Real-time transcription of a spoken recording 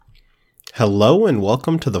Hello and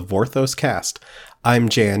welcome to the Vorthos cast. I'm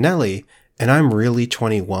Gianelli, and I'm really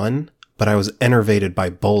 21, but I was enervated by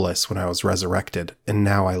Bolas when I was resurrected, and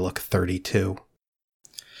now I look 32.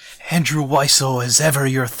 Andrew Weissel is ever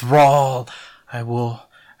your thrall. I will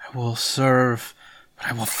serve, but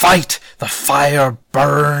I will fight. The fire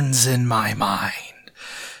burns in my mind.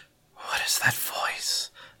 What is that voice?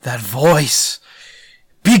 That voice!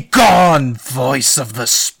 Begone, voice of the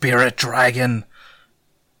spirit dragon!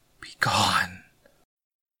 Gone.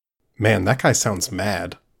 Man, that guy sounds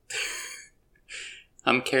mad.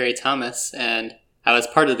 I'm Carrie Thomas, and I was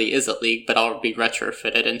part of the Izzet League, but I'll be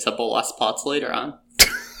retrofitted into Bolas plots later on.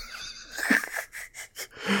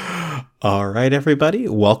 All right, everybody,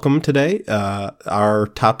 welcome today. Our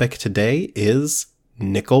topic today is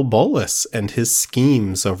Nicol Bolas and his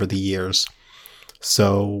schemes over the years.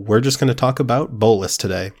 So we're just going to talk about Bolas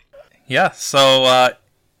today. Yeah, so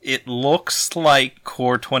it looks like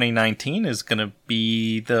Core 2019 is going to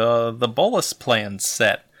be the Bolas plan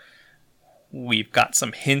set. We've got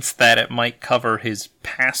some hints that it might cover his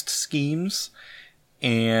past schemes,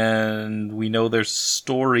 and we know there's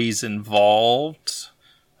stories involved.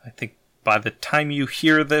 I think by the time you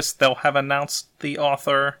hear this, they'll have announced the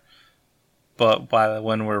author, but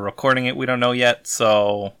when we're recording it, we don't know yet,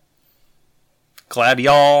 so glad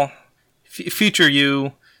y'all, future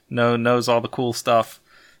you, knows all the cool stuff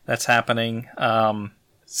that's happening.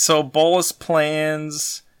 So Bolas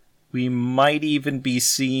plans, we might even be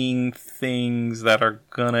seeing things that are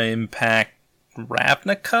going to impact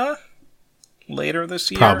Ravnica later this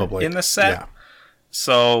year. Probably. In the set. Yeah.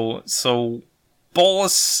 So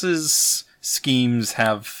Bolas's schemes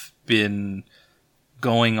have been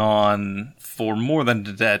going on for more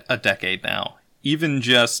than a decade now. Even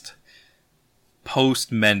just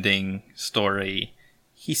post-mending story,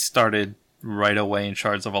 he started right away in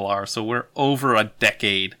Shards of Alara. So we're over a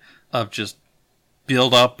decade of just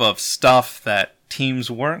build-up of stuff that teams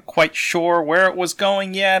weren't quite sure where it was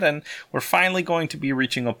going yet, and we're finally going to be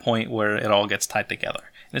reaching a point where it all gets tied together.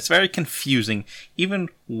 And it's very confusing. Even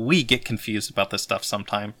we get confused about this stuff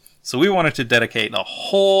sometime. So we wanted to dedicate a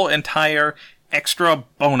whole entire extra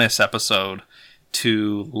bonus episode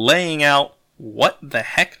to laying out what the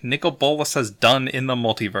heck Nicol Bolas has done in the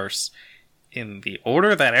multiverse, in the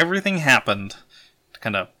order that everything happened, to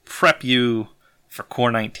kind of prep you for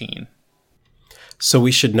Core 19. So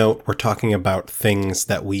we should note we're talking about things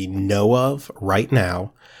that we know of right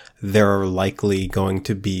now. There are likely going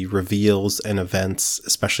to be reveals and events,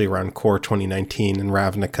 especially around Core 2019 and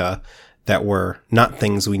Ravnica, that were not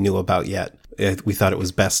things we knew about yet. We thought it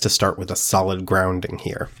was best to start with a solid grounding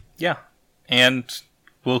here. Yeah, and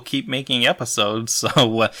we'll keep making episodes,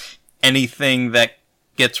 so anything that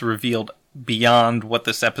gets revealed beyond what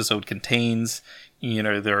this episode contains,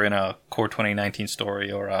 they're in a Core 2019 story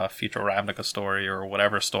or a future Ravnica story or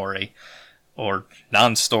whatever story, or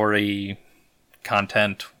non-story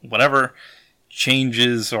content, whatever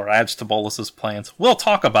changes or adds to Bolas's plans, we'll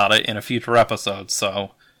talk about it in a future episode.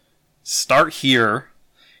 So start here,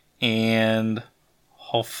 and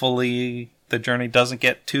hopefully the journey doesn't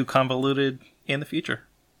get too convoluted in the future.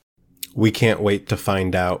 We can't wait to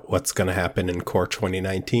find out what's going to happen in Core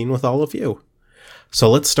 2019 with all of you.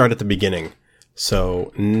 So let's start at the beginning.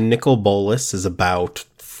 So Nicol Bolas is about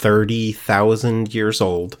 30,000 years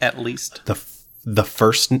old. At least. The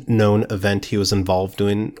first known event he was involved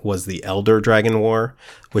in was the Elder Dragon War,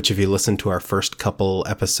 which if you listen to our first couple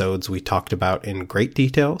episodes, we talked about in great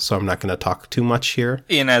detail, so I'm not going to talk too much here.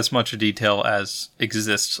 In as much detail as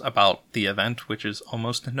exists about the event, which is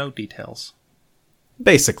almost no details.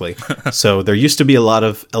 Basically. So there used to be a lot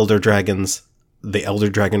of Elder Dragons. The Elder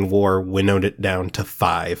Dragon War winnowed it down to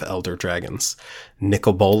 5 Elder Dragons.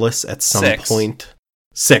 Nicol Bolas at some point...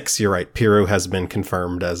 6, you're right. Piru has been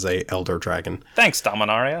confirmed as a Elder Dragon. Thanks,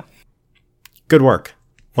 Dominaria. Good work.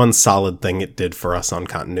 One solid thing it did for us on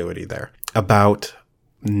continuity there. About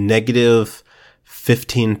negative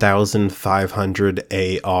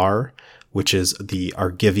 15,500 AR, which is the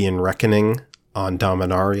Argivian Reckoning on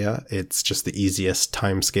Dominaria. It's just the easiest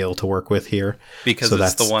timescale to work with here. Because so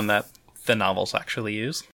it's the one that the novels actually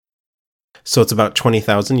use. So it's about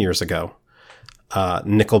 20,000 years ago.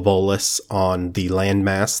 Nicol Bolas on the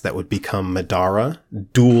landmass that would become Madara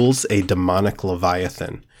duels a demonic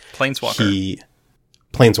Leviathan. Planeswalker,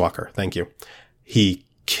 thank you. He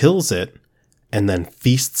kills it and then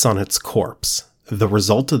feasts on its corpse. The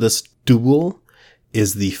result of this duel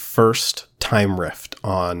is the first time rift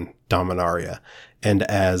on Dominaria. And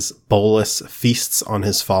as Bolas feasts on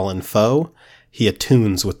his fallen foe, he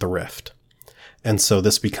attunes with the rift. And so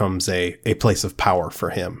this becomes a place of power for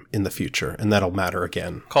him in the future, and that'll matter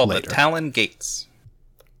again called later. The Talon Gates.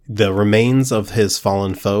 The remains of his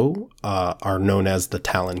fallen foe are known as the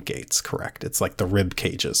Talon Gates, correct? It's like the rib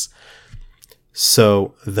cages.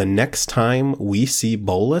 So the next time we see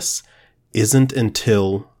Bolas isn't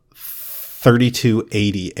until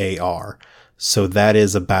 3280 AR. So that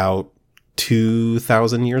is about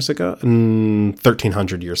 2,000 years ago,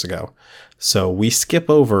 1,300 years ago. So we skip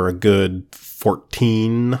over a good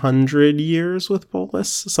 1,400 years with Bolas,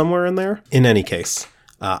 somewhere in there. In any case,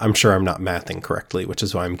 I'm sure I'm not mathing correctly, which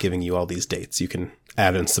is why I'm giving you all these dates. You can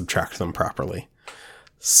add and subtract them properly.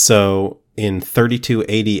 So in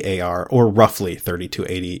 3280 AR, or roughly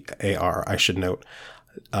 3280 AR, I should note,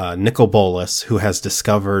 Nicol Bolas, who has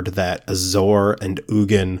discovered that Azor and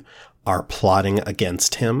Ugin are plotting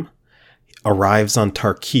against him, arrives on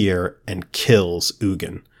Tarkir and kills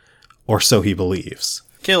Ugin. Or so he believes.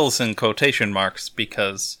 Kills in quotation marks,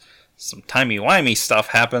 because some timey-wimey stuff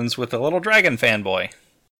happens with a little dragon fanboy.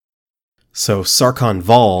 So Sarkhan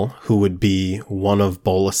Vol, who would be one of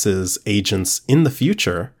Bolas's agents in the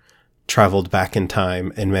future, traveled back in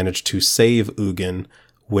time and managed to save Ugin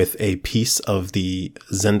with a piece of the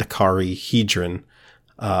Zendikari Hedron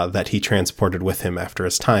that he transported with him after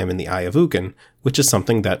his time in the Eye of Ugin, which is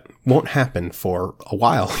something that won't happen for a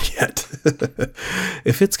while yet.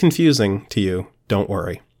 If it's confusing to you, don't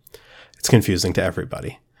worry. It's confusing to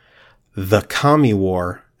everybody. The Kami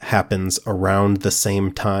War happens around the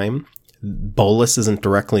same time. Bolas isn't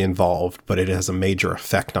directly involved, but it has a major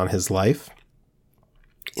effect on his life.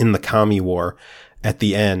 In the Kami War, at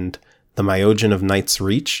the end, the Myojin of Night's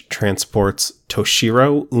Reach transports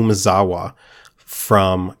Toshiro Umezawa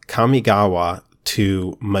from Kamigawa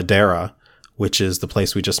to Madara, which is the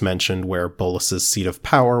place we just mentioned where Bolas's seat of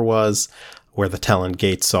power was, where the Talon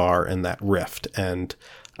Gates are, and that rift. And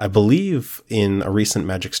I believe in a recent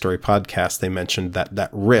Magic Story podcast, they mentioned that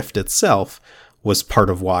that rift itself was part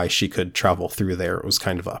of why she could travel through there. It was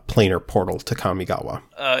kind of a planar portal to Kamigawa.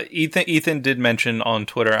 Ethan did mention on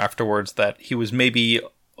Twitter afterwards that he was maybe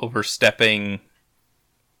overstepping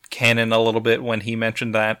canon a little bit when he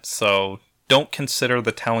mentioned that, so don't consider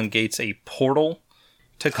the Talon Gates a portal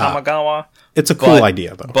to Kamigawa. It's a cool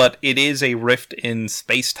idea, though. But it is a rift in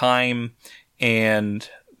space-time, and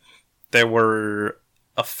there were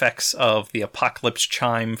effects of the Apocalypse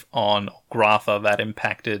Chime on Grotha that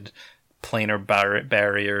impacted planar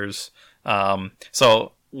barriers.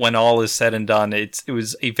 So when all is said and done, it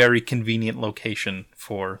was a very convenient location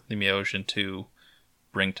for the Myojin to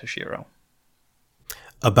bring Toshiro.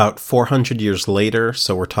 About 400 years later,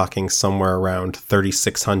 so we're talking somewhere around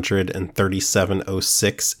 3600 and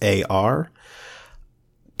 3706 AR,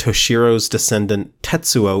 Toshiro's descendant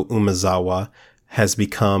Tetsuo Umezawa has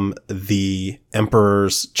become the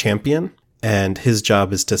Emperor's champion, and his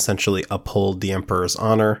job is to essentially uphold the Emperor's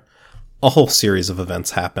honor. A whole series of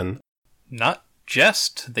events happen. Not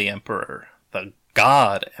just the Emperor, the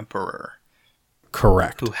God Emperor.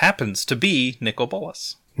 Correct. Who happens to be Nicol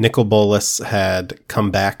Bolas. Nicol Bolas had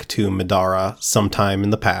come back to Madara sometime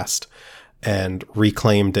in the past and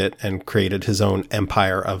reclaimed it and created his own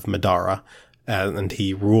empire of Madara. And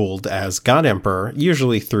he ruled as God Emperor,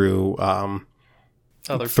 usually through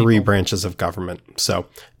three branches of government. So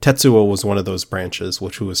Tetsuo was one of those branches,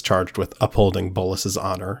 which was charged with upholding Bolas's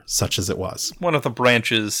honor, such as it was. One of the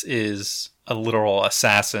branches is a literal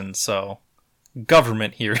assassin, so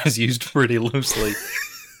government here is used pretty loosely.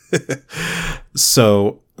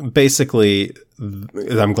 So basically,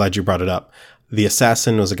 I'm glad you brought it up. The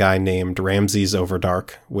assassin was a guy named Ramses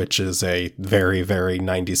Overdark, which is a very, very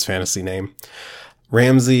 90s fantasy name.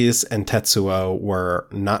 Ramses and Tetsuo were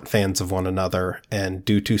not fans of one another, and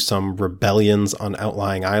due to some rebellions on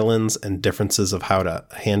outlying islands and differences of how to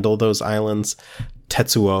handle those islands,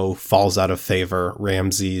 Tetsuo falls out of favor.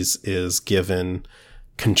 Ramses is given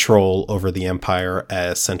control over the empire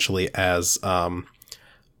essentially as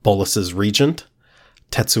Bolas's regent.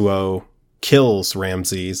 Tetsuo kills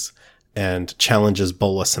Ramses and challenges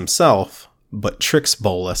Bolas himself, but tricks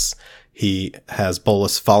Bolas. He has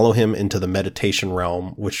Bolas follow him into the meditation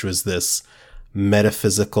realm, which was this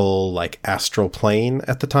metaphysical, like, astral plane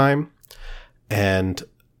at the time. And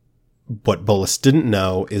what Bolas didn't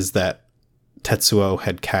know is that Tetsuo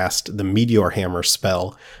had cast the Meteor Hammer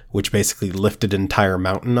spell, which basically lifted an entire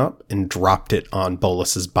mountain up and dropped it on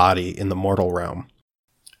Bolas's body in the mortal realm.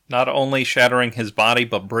 Not only shattering his body,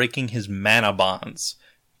 but breaking his mana bonds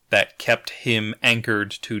that kept him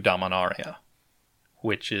anchored to Dominaria,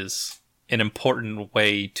 which is an important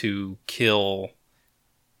way to kill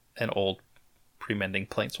an old pre-mending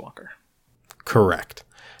planeswalker. Correct.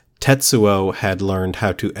 Tetsuo had learned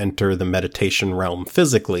how to enter the meditation realm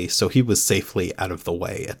physically, so he was safely out of the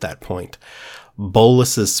way at that point.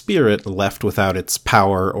 Bolas's spirit, left without its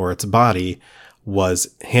power or its body,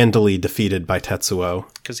 was handily defeated by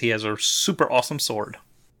Tetsuo. Because he has a super awesome sword.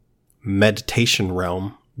 Meditation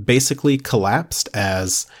Realm basically collapsed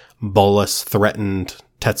as Bolas threatened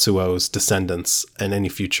Tetsuo's descendants and any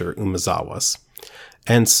future Umezawas.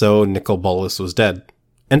 And so Nicol Bolas was dead.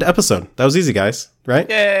 End episode. That was easy, guys, right?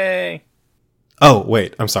 Yay! Oh,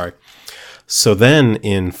 wait, I'm sorry. So then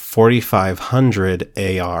in 4500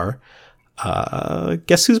 AR,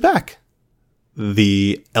 guess who's back?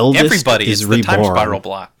 The Eldest Everybody is is reborn. The time spiral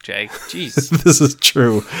block, Jay. Jeez. This is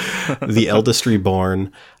true. The Eldest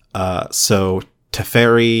reborn. So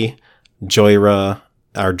Teferi, Joyra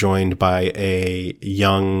are joined by a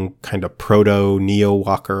young kind of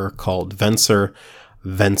proto-neo-walker called Venser.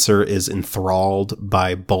 Venser is enthralled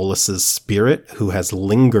by Bolas's spirit, who has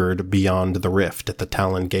lingered beyond the rift at the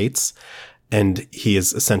Talon Gates, and he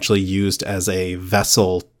is essentially used as a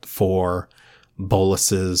vessel for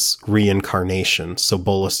Bolas's reincarnation. So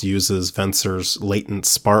Bolas uses Venser's latent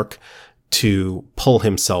spark to pull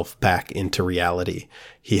himself back into reality.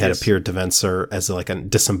 He had appeared to Venser as like a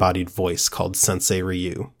disembodied voice called Sensei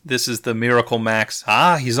Ryu. This is the Miracle Max,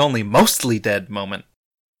 he's only mostly dead moment.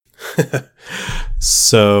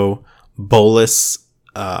 So Bolas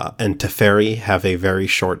and Teferi have a very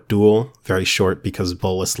short duel. Very short because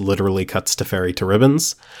Bolas literally cuts Teferi to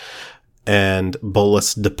ribbons. And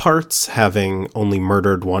Bolas departs, having only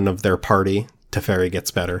murdered one of their party. Teferi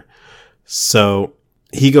gets better. So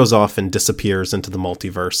he goes off and disappears into the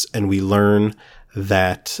multiverse, and we learn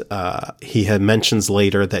that he mentions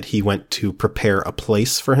later that he went to prepare a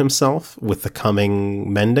place for himself with the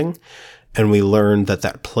coming mending, and we learn that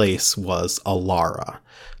that place was Alara.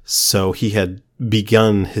 So he had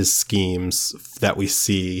begun his schemes that we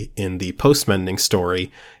see in the post-mending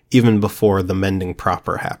story even before the mending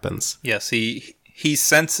proper happens. Yes, he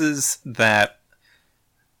senses that,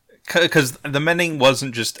 because the mending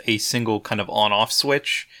wasn't just a single kind of on-off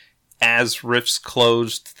switch. As rifts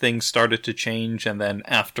closed, things started to change, and then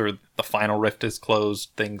after the final rift is closed,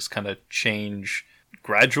 things kind of change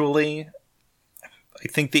gradually. I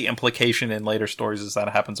think the implication in later stories is that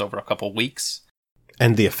it happens over a couple weeks.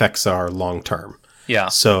 And the effects are long-term. Yeah.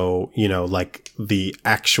 So, like the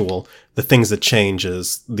things that change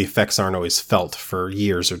is the effects aren't always felt for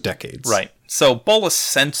years or decades. Right. So Bolas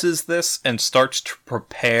senses this and starts to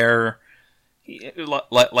prepare.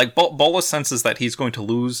 Bolas senses that he's going to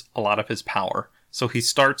lose a lot of his power. So he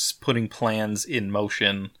starts putting plans in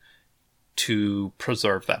motion to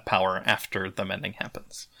preserve that power after the mending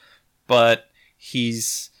happens. But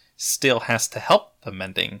he's still has to help the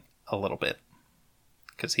mending a little bit,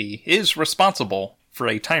 because he is responsible for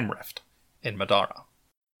a time rift in Madara.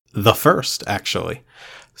 The first, actually.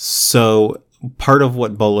 So part of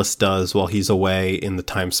what Bolas does while he's away in the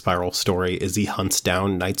time spiral story is he hunts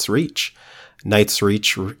down Knight's Reach. Knight's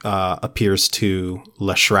Reach appears to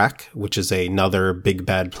Leshrac, which is another big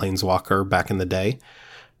bad planeswalker back in the day.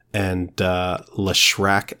 And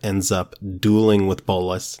Leshrac ends up dueling with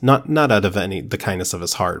Bolas, not out of the kindness of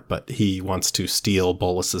his heart, but he wants to steal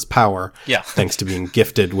Bolas's power, thanks to being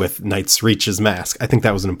gifted with Knight's Reach's mask. I think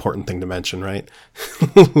that was an important thing to mention, right?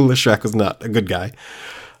 Leshrac was not a good guy.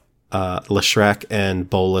 Leshrac and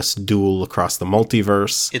Bolas duel across the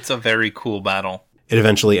multiverse. It's a very cool battle. It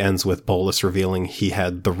eventually ends with Bolas revealing he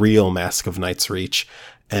had the real mask of Knight's Reach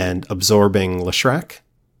and absorbing Leshrac,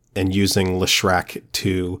 and using Leshrac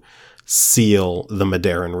to seal the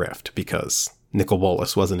Madaran Rift, because Nicol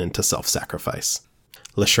Bolas wasn't into self-sacrifice.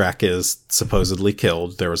 Leshrac is supposedly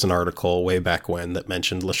killed. There was an article way back when that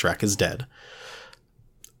mentioned Leshrac is dead.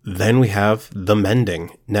 Then we have the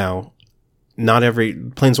mending. Now, not every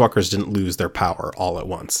Planeswalkers didn't lose their power all at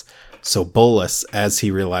once. So Bolas, as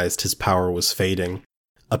he realized his power was fading,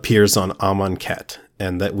 appears on Amonkhet.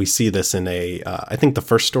 And that we see this in I think the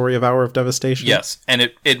first story of Hour of Devastation. Yes, and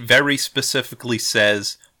it very specifically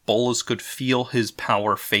says Bolas could feel his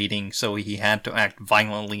power fading, so he had to act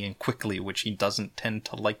violently and quickly, which he doesn't tend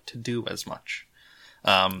to like to do as much.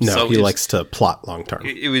 He likes to plot long term.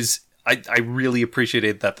 I really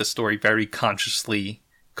appreciated that the story very consciously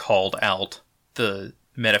called out the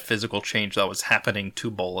metaphysical change that was happening to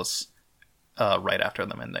Bolas right after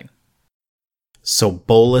the mending. So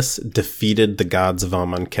Bolas defeated the gods of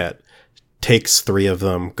Amonkhet, takes 3 of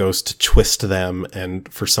them, goes to twist them,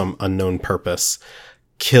 and for some unknown purpose,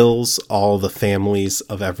 kills all the families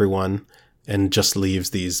of everyone, and just leaves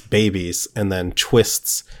these babies, and then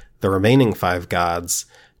twists the remaining 5 gods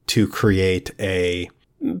to create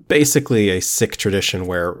basically a sick tradition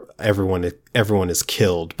where everyone is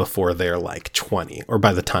killed before they're like 20, or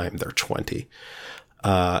by the time they're 20.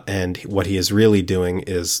 And what he is really doing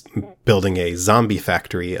is building a zombie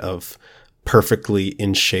factory of perfectly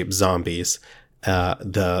in shape zombies.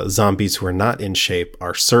 The zombies who are not in shape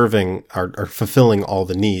are fulfilling all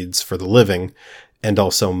the needs for the living, and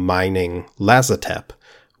also mining Lazotep,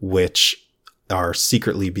 which are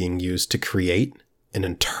secretly being used to create an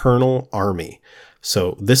internal army.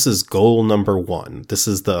 So this is goal number 1. This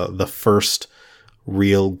is the first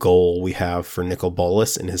real goal we have for Nicol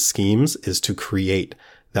Bolas in his schemes, is to create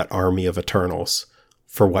that army of Eternals.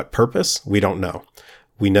 For what purpose? We don't know.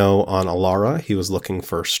 We know on Alara he was looking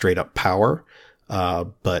for straight up power,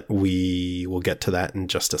 but we will get to that in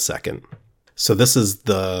just a second. So this is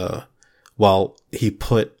while he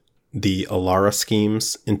put the Alara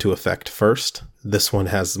schemes into effect first, this one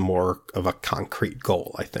has more of a concrete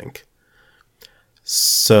goal, I think.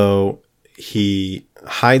 So he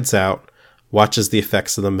hides out, watches the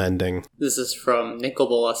effects of the mending. This is from Nicol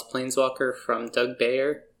Bolas Planeswalker from Doug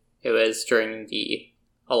Bayer. It was during the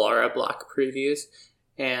Alara block previews.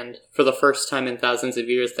 And for the first time in thousands of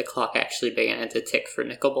years, the clock actually began to tick for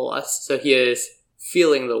Nicol Bolas. So he is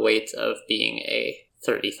feeling the weight of being a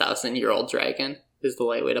 30,000-year-old dragon, is the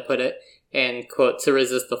light way to put it. And, quote, to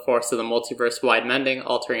resist the force of the multiverse-wide mending,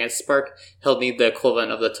 altering its spark, he'll need the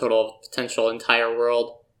equivalent of the total potential entire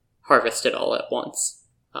world, harvested all at once.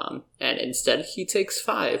 And instead he takes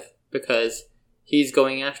 5, because he's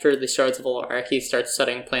going after the Shards of Alara. He starts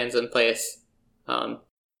setting plans in place,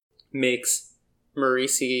 makes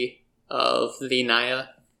Marisi of the Naya,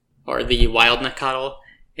 or the Wild Nakatl,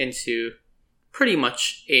 into pretty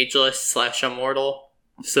much ageless / immortal,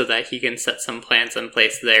 so that he can set some plans in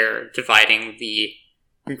place there, dividing the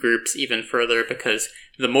groups even further, because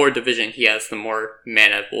the more division he has, the more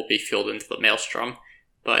mana will be fueled into the Maelstrom.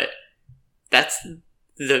 But that's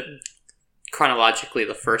chronologically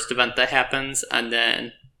the first event that happens, and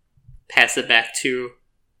then pass it back to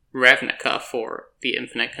Ravnica for the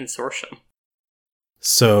Infinite Consortium.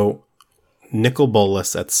 So Nicol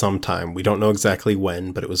Bolas, at some time, we don't know exactly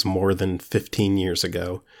when, but it was more than 15 years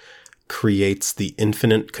ago, creates the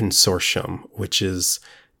Infinite Consortium, which is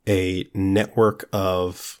a network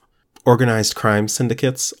of organized crime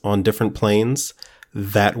syndicates on different planes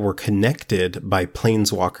that were connected by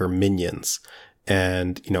planeswalker minions.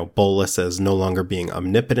 And, Bolas, as no longer being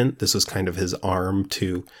omnipotent, this was kind of his arm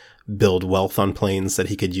to build wealth on planes that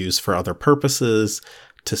he could use for other purposes,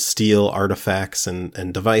 to steal artifacts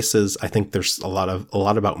and devices. I think there's a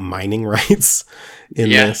lot about mining rights in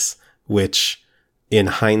this, which in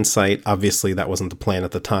hindsight, obviously that wasn't the plan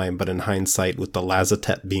at the time, but in hindsight, with the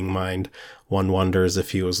Lazotep being mined, one wonders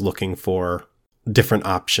if he was looking for different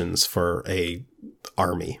options for a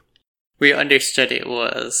army. We understood it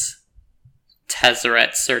was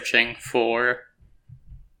Tezzeret searching for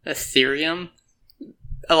Ethereum,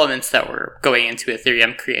 elements that were going into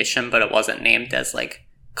Ethereum creation, but it wasn't named as like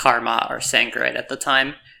Karma or Sangharite at the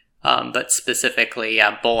time. But specifically,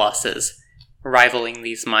 Bolas is rivaling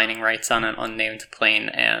these mining rights on an unnamed plane,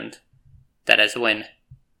 and that is when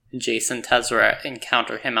Jace and Tezzeret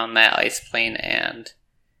encounter him on that ice plane and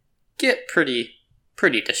get pretty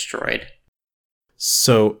destroyed.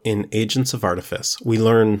 So in Agents of Artifice, we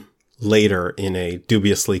learn later in a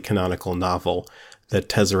dubiously canonical novel that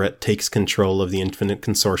Tezzeret takes control of the Infinite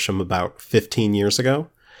Consortium about 15 years ago.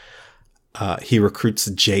 He recruits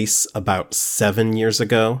Jace about 7 years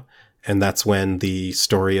ago, and that's when the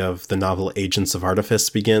story of the novel Agents of Artifice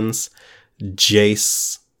begins.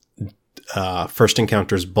 Jace first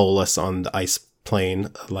encounters Bolas on the ice plane,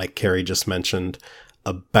 like Carrie just mentioned,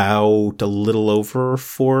 about a little over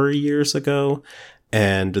 4 years ago,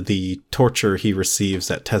 and the torture he receives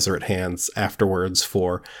at Tezzeret hands afterwards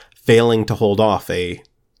for failing to hold off a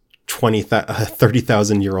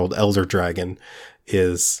 30,000-year-old elder dragon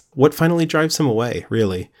is what finally drives him away,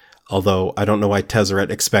 really. Although I don't know why Tezzeret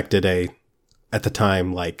expected at the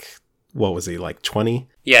time, what was he, 20?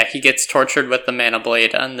 Yeah, he gets tortured with the Mana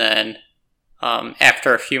Blade, and then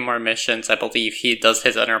after a few more missions, I believe he does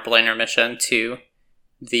his Interplanar mission to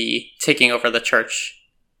the taking over the Church,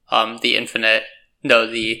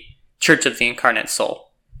 the Church of the Incarnate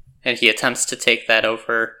Soul. And he attempts to take that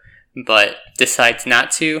over, but decides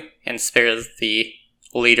not to, and spares the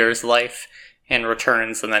leader's life, and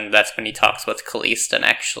returns, and then that's when he talks with Kaliste and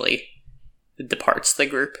actually departs the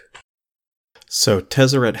group. So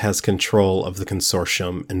Tezzeret has control of the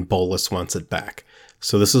Consortium, and Bolas wants it back.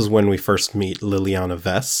 So this is when we first meet Liliana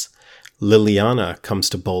Vess. Liliana comes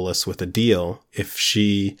to Bolas with a deal. If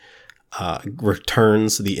she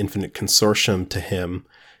returns the Infinite Consortium to him,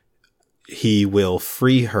 he will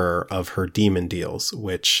free her of her demon deals,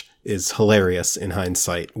 which is hilarious in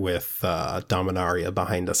hindsight with Dominaria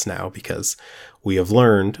behind us now, because we have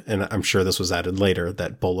learned, and I'm sure this was added later,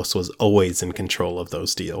 that Bolas was always in control of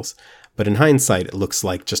those deals. But in hindsight, it looks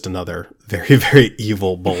like just another very, very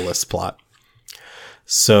evil Bolas plot.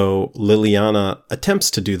 So Liliana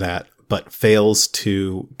attempts to do that, but fails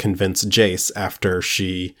to convince Jace after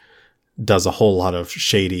she does a whole lot of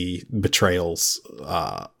shady betrayals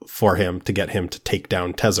for him to get him to take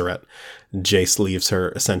down Tezzeret. Jace leaves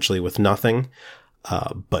her essentially with nothing,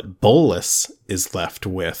 but Bolas is left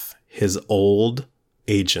with his old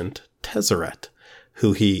agent, Tezzeret,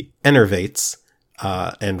 who he enervates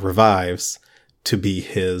and revives to be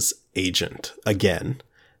his agent again,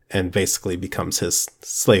 and basically becomes his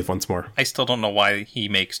slave once more. I still don't know why he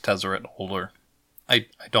makes Tezzeret older. I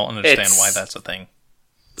don't understand why that's a thing.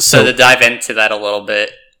 So to dive into that a little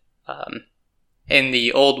bit, in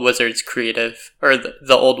the Old Wizards creative, or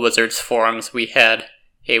the Old Wizards forums, we had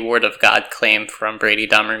a Word of God claim from Brady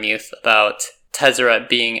Dommermuth about Tezzeret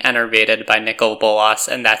being enervated by Nicol Bolas,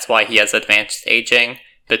 and that's why he has advanced aging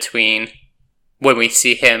between when we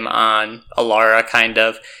see him on Alara, kind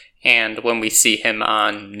of, and when we see him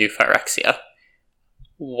on New Phyrexia.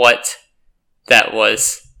 What that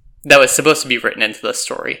was supposed to be written into the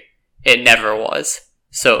story. It never was.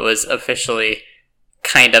 So it was officially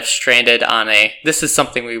kind of stranded on this is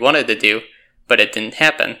something we wanted to do, but it didn't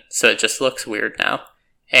happen, so it just looks weird now.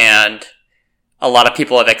 And a lot of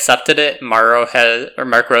people have accepted it. Mark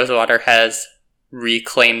Rosewater has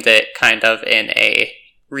reclaimed it kind of in a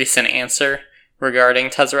recent answer regarding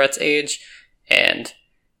Tezzeret's age, and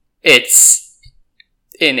it's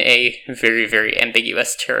in a very, very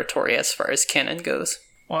ambiguous territory as far as canon goes.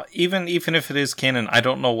 Well, even if it is canon, I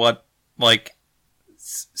don't know what,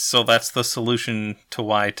 so that's the solution to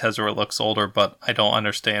why Tezzeret looks older, but I don't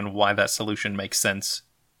understand why that solution makes sense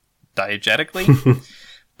diegetically.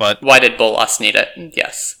 But why did Bolas need it?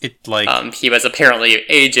 Yes. He was apparently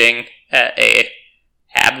aging at a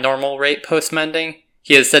abnormal rate post-mending.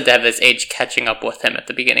 He is said to have his age catching up with him at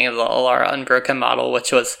the beginning of the Alara Unbroken model,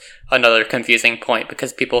 which was another confusing point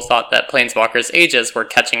because people thought that Planeswalkers' ages were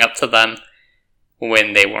catching up to them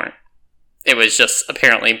when they weren't. It was just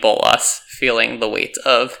apparently Bolas feeling the weight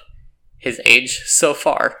of his age so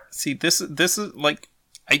far. See, this is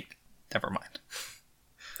never mind.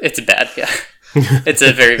 It's bad, yeah. It's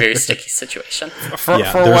a very, very sticky situation. For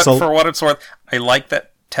what it's worth, I like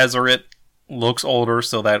that Tezzeret looks older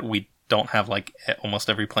so that we don't have almost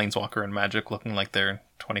every Planeswalker in Magic looking like they're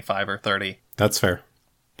 25 or 30. That's fair.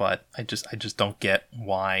 But I just don't get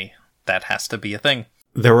why that has to be a thing.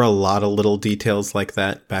 There were a lot of little details like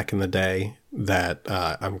that back in the day that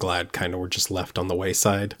I'm glad kind of were just left on the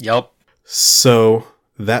wayside. Yep. So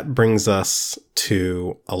that brings us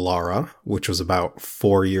to Alara, which was about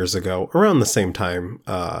 4 years ago, around the same time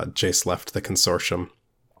Jace left the Consortium.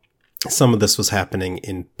 Some of this was happening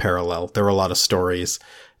in parallel. There were a lot of stories,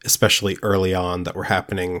 especially early on, that were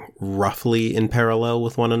happening roughly in parallel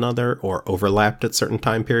with one another or overlapped at certain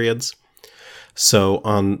time periods. So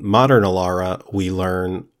on modern Alara, we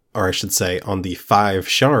learn, or I should say on the 5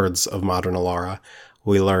 shards of modern Alara,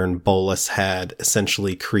 we learn Bolas had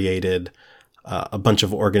essentially created a bunch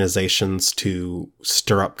of organizations to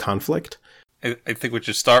stir up conflict. I think we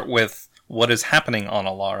should start with what is happening on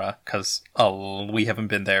Alara, because we haven't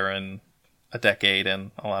been there in a decade,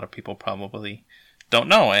 and a lot of people probably don't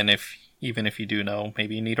know. And even if you do know,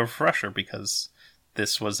 maybe you need a refresher, because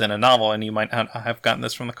this was in a novel, and you might not have gotten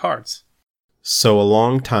this from the cards. So a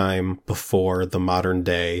long time before the modern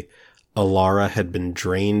day, Alara had been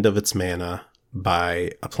drained of its mana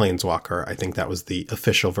by a planeswalker. I think that was the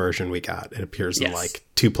official version we got. It appears in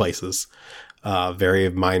 2 places. Very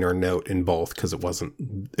minor note in both because it wasn't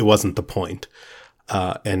the point.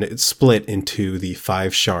 And it split into the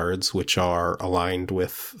 5 shards, which are aligned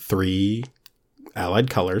with 3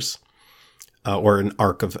 allied colors, or an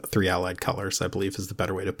arc of 3 allied colors, I believe is the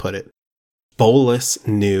better way to put it. Bolas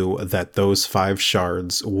knew that those 5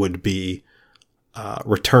 shards would be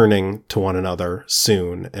returning to one another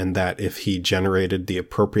soon, and that if he generated the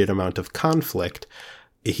appropriate amount of conflict,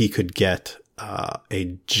 he could get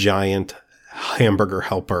a giant hamburger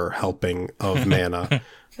helping of mana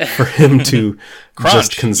for him to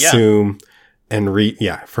just consume and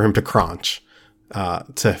for him to crunch,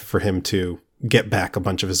 for him to get back a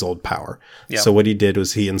bunch of his old power. Yep. So what he did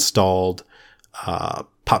was he installed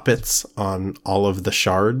puppets on all of the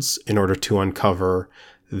shards in order to uncover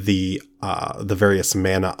the various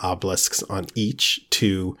mana obelisks on each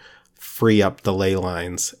to free up the ley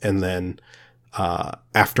lines, and then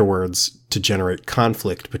afterwards to generate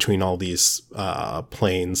conflict between all these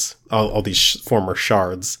planes, all these former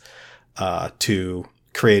shards, to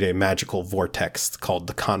create a magical vortex called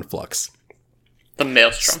the Conflux. The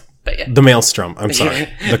Maelstrom. But yeah. The Maelstrom, I'm sorry.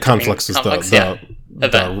 The Conflux was the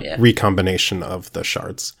Event. recombination of the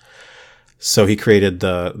shards. So he created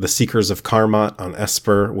the Seekers of Karmat on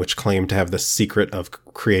Esper, which claimed to have the secret of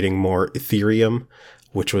creating more Ethereum,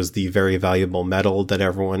 which was the very valuable metal that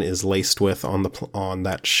everyone is laced with on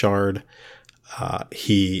that shard.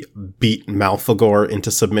 He beat Malfagor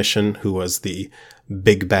into submission, who was the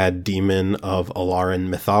big bad demon of Alaran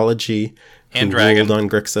mythology, And who dragon. ruled on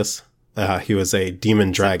Grixis. He was a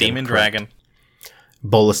demon dragon. Demon correct. dragon.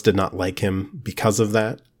 Bolas did not like him because of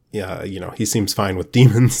that. Yeah, he seems fine with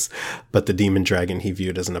demons, but the demon dragon he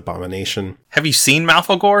viewed as an abomination. Have you seen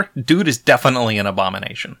Malfagor? Dude is definitely an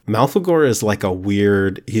abomination. Malfagor is like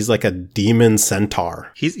he's like a demon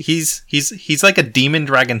centaur. He's like a demon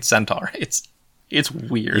dragon centaur. It's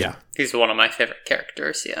weird. Yeah. He's one of my favorite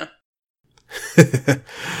characters, yeah.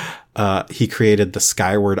 He created the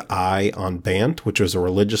Skyward Eye on Bant, which was a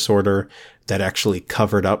religious order that actually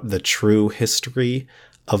covered up the true history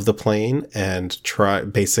of the plane and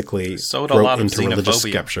basically Sowed a lot of xenophobia.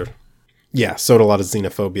 scripture. Yeah, sowed a lot of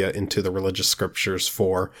xenophobia into the religious scriptures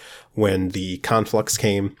for when the Conflux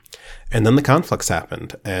came. And then the Conflux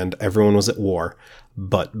happened, and everyone was at war.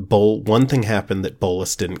 But one thing happened that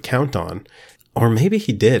Bolas didn't count on. Or maybe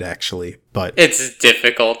he did, actually, but... It's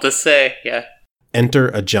difficult to say, yeah. Enter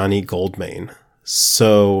Ajani Goldmane.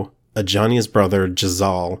 So, Ajani's brother,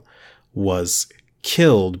 Jazal, was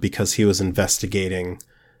killed because he was investigating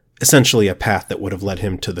essentially a path that would have led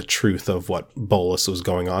him to the truth of what Bolas was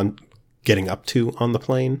getting up to on the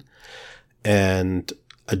plane. And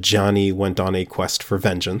Ajani went on a quest for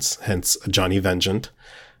vengeance, hence Ajani Vengeant.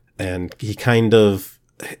 And he kind of,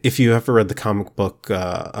 if you ever read the comic book,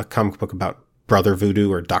 a comic book about Brother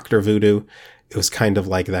Voodoo or Dr. Voodoo, it was kind of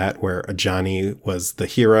like that, where Ajani was the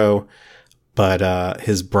hero, but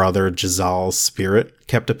his brother Jazal's spirit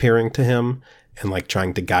kept appearing to him and like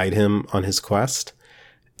trying to guide him on his quest.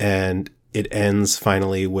 And it ends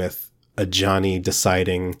finally with Ajani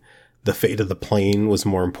deciding the fate of the plane was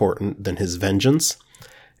more important than his vengeance.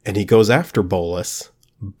 And he goes after Bolas,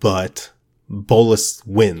 but Bolas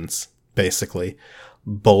wins, basically.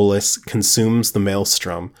 Bolas consumes the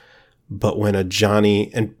Maelstrom, but when Ajani,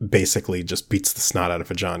 and basically just beats the snot out of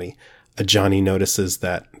Ajani notices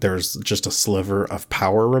that there's just a sliver of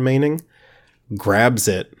power remaining, grabs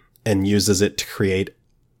it, and uses it to create...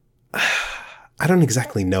 I don't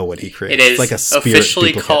exactly know what he creates. It is it's like a spirit officially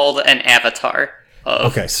duplicate. called an avatar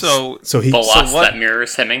of So Bolas what- that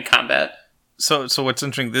mirrors him in combat. So what's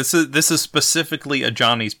interesting? This is specifically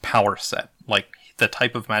Ajani's power set. Like the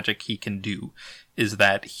type of magic he can do is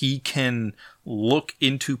that he can look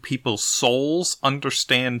into people's souls,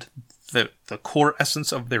 understand the core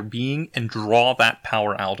essence of their being, and draw that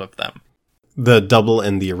power out of them. The double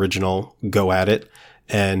and the original go at it,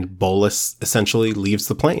 and Bolas essentially leaves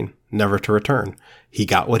the plane, never to return. He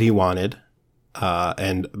got what he wanted,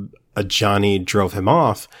 and Ajani drove him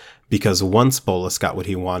off because once Bolas got what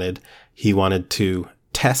he wanted to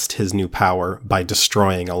test his new power by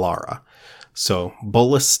destroying Alara. So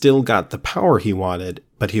Bolas still got the power he wanted,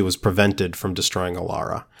 but he was prevented from destroying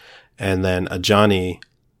Alara. And then Ajani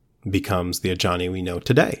becomes the Ajani we know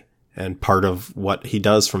today. And part of what he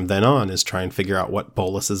does from then on is try and figure out what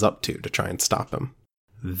Bolas is up to try and stop him.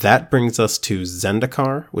 That brings us to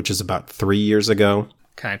Zendikar, which is about 3 years ago.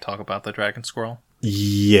 Can I talk about the dragon scroll?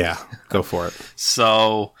 Yeah, go for it.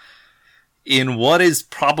 So, in what is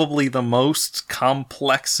probably the most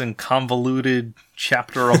complex and convoluted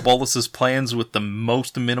chapter of Bolas's plans with the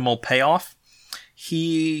most minimal payoff,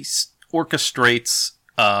 he orchestrates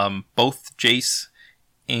both Jace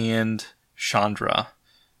and Chandra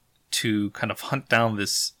to kind of hunt down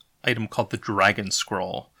this item called the Dragon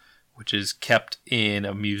Scroll, which is kept in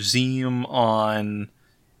a museum on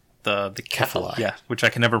the Kefalai. Yeah, which I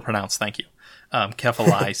can never pronounce. Thank you,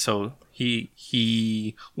 Kefalai. So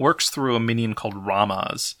he works through a minion called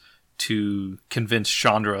Ramaz to convince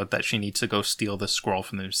Chandra that she needs to go steal this scroll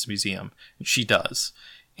from this museum, and she does.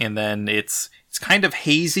 And then it's kind of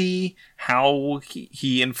hazy how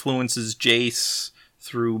he influences Jace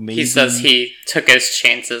through maybe... He says he took his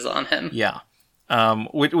chances on him. Yeah.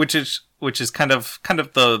 Which is kind of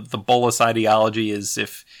the Bolas ideology is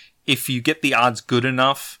if you get the odds good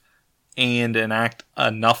enough and enact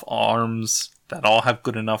enough arms that all have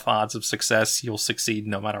good enough odds of success, you'll succeed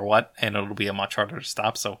no matter what, and it'll be a much harder to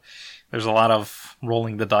stop. So there's a lot of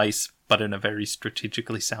rolling the dice, but in a very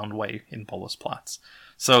strategically sound way in Bolas plots.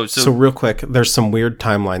 So real quick, there's some weird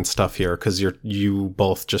timeline stuff here because you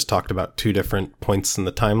both just talked about two different points in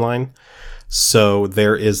the timeline. So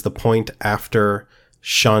there is the point after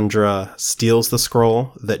Chandra steals the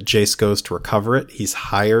scroll that Jace goes to recover it. He's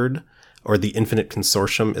hired, or the Infinite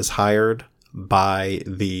Consortium is hired by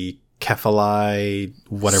the Kephali,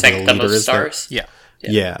 whatever Sanctum the leader of is. Stars?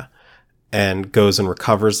 Yeah. And goes and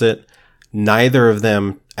recovers it. Neither of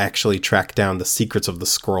them actually track down the secrets of the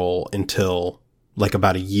scroll until like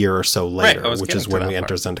about a year or so later, which is when we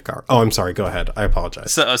enter Zendikar. Oh, I'm sorry. Go ahead. I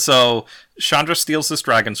apologize. So Chandra steals this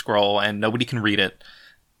dragon scroll and nobody can read it.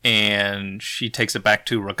 And she takes it back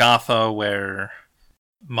to Ragatha, where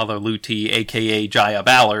Mother Luti, a.k.a. Jaya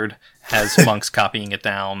Ballard, has monks copying it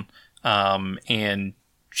down. And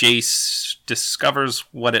Jace discovers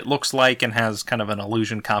what it looks like and has kind of an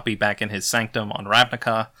illusion copy back in his sanctum on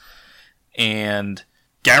Ravnica. And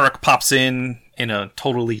Garrick pops in a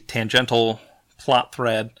totally tangential plot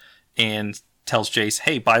thread and tells Jace,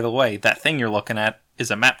 hey, by the way, that thing you're looking at is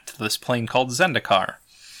a map to this plane called Zendikar.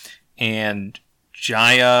 And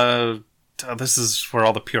Jaya, this is where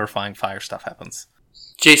all the purifying fire stuff happens.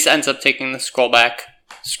 Jace ends up taking the scroll back.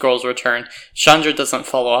 Scrolls return. Chandra doesn't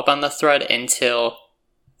follow up on the thread until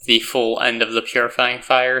the full end of the purifying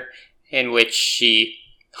fire, in which she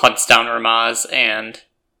hunts down Ramaz and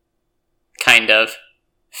kind of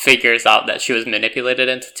figures out that she was manipulated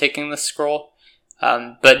into taking the scroll.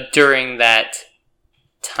 But during that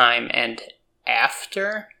time and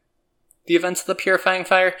after the events of the Purifying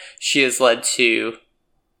Fire, she is led to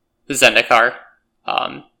Zendikar,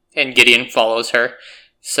 and Gideon follows her.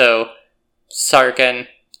 So Sargon,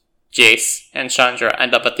 Jace, and Chandra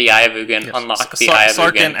end up at the Eye of Ugin, unlock the Eye of Ugin.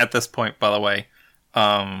 Sargon, at this point, by the way,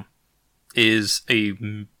 is a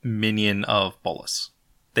minion of Bolas.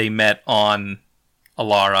 They met on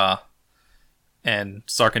Alara, and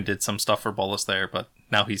Sargon did some stuff for Bolas there, but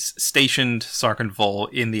now he's stationed Sargon Vol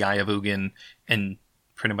in the Eye of Ugin and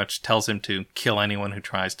pretty much tells him to kill anyone who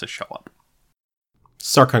tries to show up.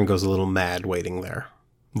 Sargon goes a little mad waiting there.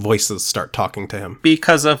 Voices start talking to him.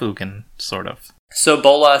 Because of Ugin, sort of. So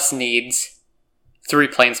Bolas needs 3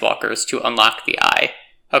 planeswalkers to unlock the Eye,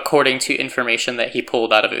 according to information that he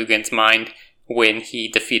pulled out of Ugin's mind when he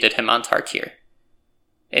defeated him on Tarkir.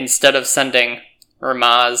 Instead of sending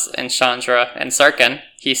Ramaz and Chandra and Sargon,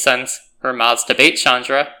 he sends Ramaz to bait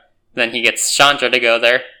Chandra, then he gets Chandra to go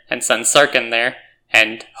there and sends Sargon there,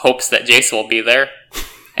 and hopes that Jace will be there,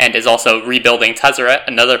 and is also rebuilding Tezzeret,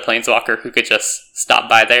 another planeswalker who could just stop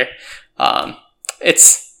by there.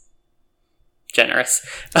 It's generous.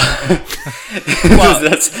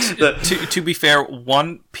 Well, to be fair,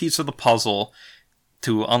 one piece of the puzzle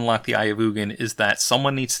to unlock the Eye of Ugin is that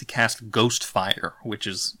someone needs to cast Ghost Fire, which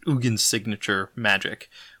is Ugin's signature magic,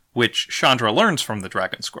 which Chandra learns from the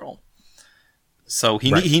Dragon Scroll. So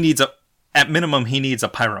he needs at minimum, he needs a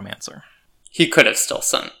Pyromancer. He could have still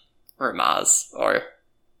sent Ramaz or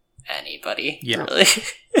anybody. Yeah. Really.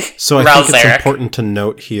 So I think it's important to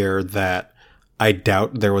note here that I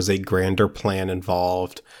doubt there was a grander plan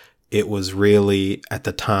involved. It was really, at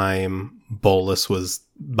the time, Bolas was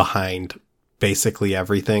behind basically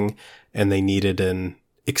everything, and they needed an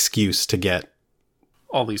excuse to get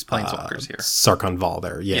all these planeswalkers here. Sargon Vol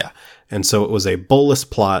there, yeah. And so it was a Bolas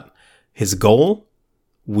plot. His goal,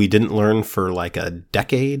 we didn't learn for like a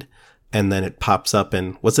decade, and then it pops up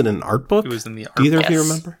in, was it an art book? It was in the art book. Do either of you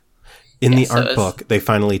remember? In the art book, they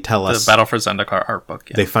finally tell us... The Battle for Zendikar art book,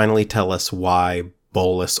 yeah. They finally tell us why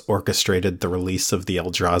Bolas orchestrated the release of the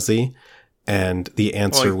Eldrazi, and the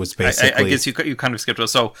answer was basically... I guess you kind of skipped it.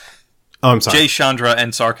 So, I'm sorry. Jay, Chandra,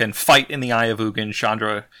 and Sargon fight in the Eye of Ugin.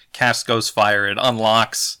 Chandra casts Ghost Fire. It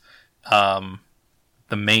unlocks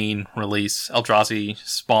the main release. Eldrazi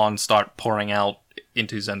spawn start pouring out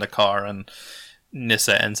into Zendikar, and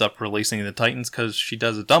Nissa ends up releasing the Titans because she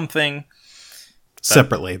does a dumb thing.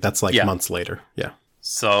 Separately. That's like months later. Yeah.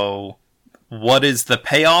 So, what is the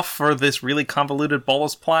payoff for this really convoluted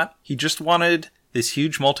Bolas plot? He just wanted this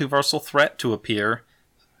huge multiversal threat to appear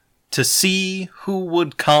to see who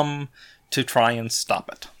would come to try and stop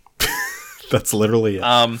it. That's literally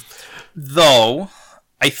it. Though,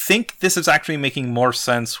 I think this is actually making more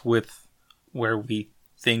sense with where we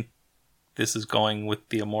think this is going with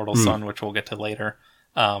the Immortal Sun, which we'll get to later.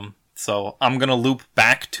 So I'm going to loop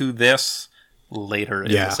back to this later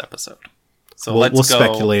in this episode. So we'll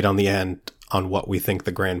speculate on the end on what we think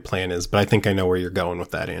the grand plan is, but I think I know where you're going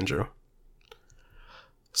with that, Andrew.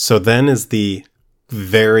 So then is the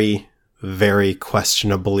very, very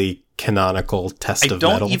questionably canonical test of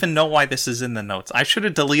metal. I don't even know why this is in the notes. I should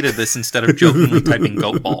have deleted this instead of jokingly typing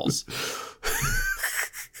goat balls.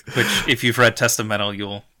 Which, if you've read Test of Metal,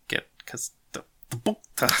 you'll get, because the book.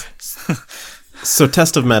 So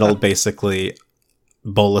Test of Metal, basically,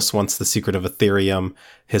 Bolas wants the secret of Ethereum.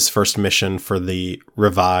 His first mission for the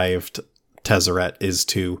revived Tezzeret is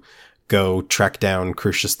to go track down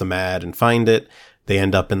Crucius the Mad and find it. They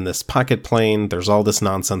end up in this pocket plane. There's all this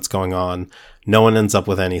nonsense going on. No one ends up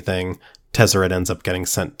with anything. Tezzeret ends up getting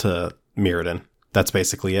sent to Mirrodin. That's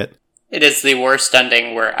basically it. It is the worst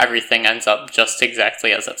ending where everything ends up just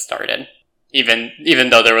exactly as it started. Even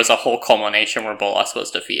though there was a whole culmination where Bolas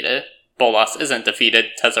was defeated. Bolas isn't defeated.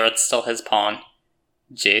 Tezzeret's still his pawn.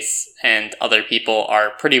 Jace and other people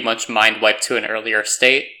are pretty much mind wiped to an earlier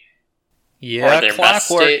state. Yeah, or their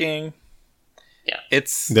best clockworking. Yeah.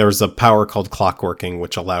 There was a power called clockworking,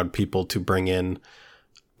 which allowed people to bring in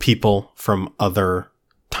people from other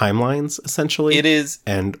timelines, essentially. It is.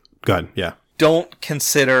 And good, yeah. Don't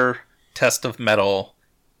consider Test of Metal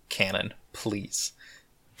canon, please.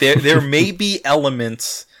 There may be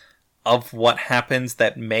elements of what happens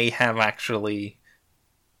that may have actually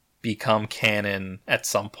become canon at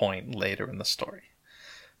some point later in the story.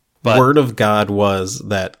 But Word of God was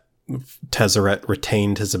that Tezzeret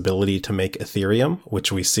retained his ability to make Ethereum,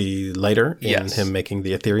 which we see later in him making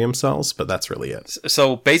the Ethereum cells, but that's really it.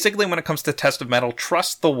 So basically, when it comes to Test of Metal,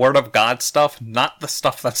 trust the Word of God stuff, not the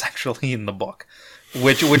stuff that's actually in the book,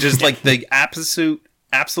 which is like the absolute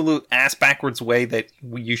ass backwards way that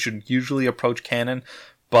you should usually approach canon,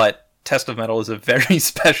 but Test of Metal is a very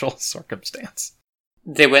special circumstance.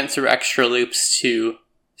 They went through extra loops to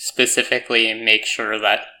specifically make sure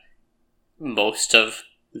that most of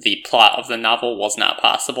the plot of the novel was not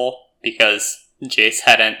possible, because Jace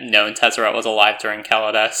hadn't known Tezzeret was alive during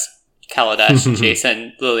Kaladesh. Jace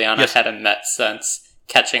and Liliana hadn't met since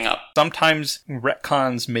catching up. Sometimes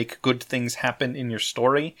retcons make good things happen in your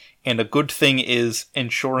story, and a good thing is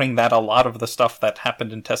ensuring that a lot of the stuff that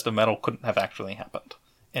happened in Test of Metal couldn't have actually happened,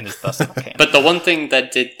 and is thus not canon. But the one thing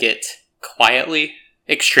that did get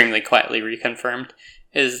extremely quietly reconfirmed,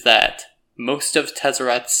 is that most of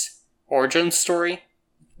Tezzeret's origin story,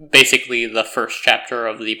 basically the first chapter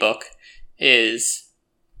of the book, is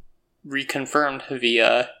reconfirmed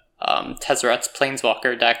via Tezzeret's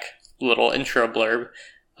Planeswalker deck little intro blurb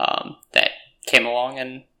that came along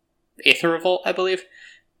in Aether Revolt, I believe.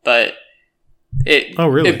 But it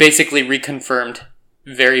basically reconfirmed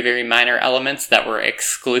very, very minor elements that were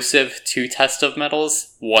exclusive to Test of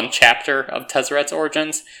Metal's one chapter of Tezzeret's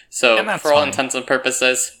origins. So for all intents and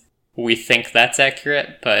purposes, we think that's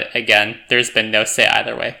accurate, but again, there's been no say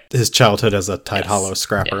either way. His childhood as a Tide Hollow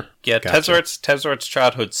scrapper. Yeah, gotcha. Tezzeret's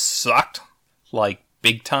childhood sucked, like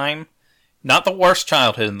big time. Not the worst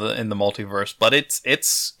childhood in the multiverse, but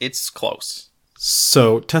it's close.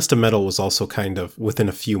 So Test of Metal was also kind of within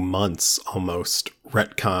a few months almost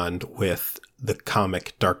retconned with the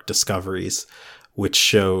comic Dark Discoveries, which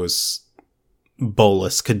shows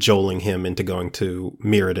Bolas cajoling him into going to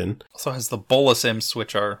Mirrodin. Also has the Bolas imps,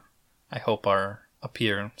 which I hope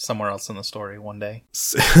appear somewhere else in the story one day.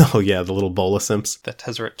 Oh yeah, the little Bolas imps that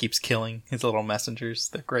Tezzeret keeps killing, his little messengers.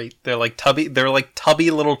 They're great. They're like tubby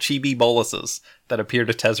little chibi Bolases that appear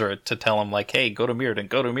to Tezzeret to tell him like, hey, go to Mirrodin,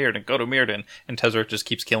 go to Mirrodin, go to Mirrodin, and Tezzeret just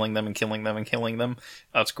keeps killing them and killing them and killing them.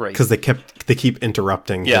 That's great. Because they keep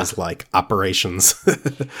interrupting his like operations.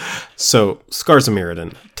 So Scars of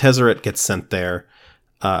Mirrodin. Tezzeret gets sent there,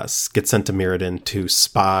 gets sent to Mirrodin to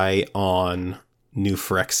spy on New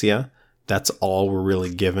Phyrexia. That's all we're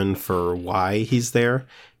really given for why he's there.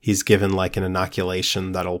 He's given like an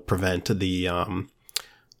inoculation that'll prevent the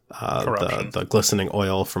glistening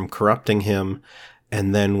oil from corrupting him.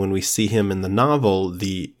 And then when we see him in the novel,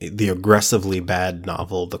 the aggressively bad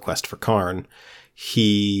novel, The Quest for Karn,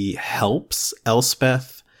 he helps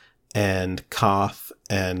Elspeth and Koth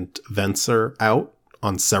and Venser out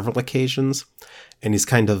on several occasions. And he's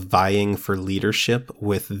kind of vying for leadership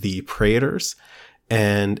with the Praetors.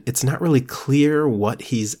 And it's not really clear what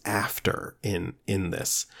he's after in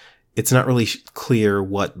this. It's not really clear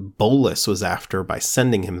what Bolas was after by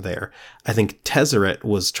sending him there. I think Tezzeret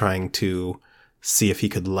was trying to see if he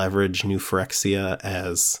could leverage New Phyrexia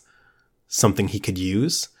as something he could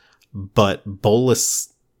use. But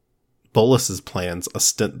Bolas's plans,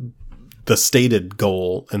 the stated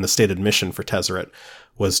goal and the stated mission for Tezzeret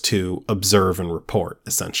was to observe and report,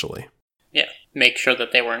 essentially. Yeah, make sure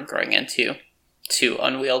that they weren't growing into too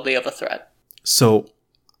unwieldy of a threat. So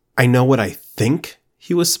I know what I think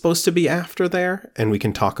he was supposed to be after there, and we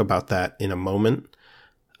can talk about that in a moment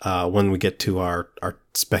when we get to our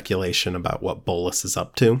speculation about what Bolas is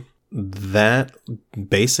up to. That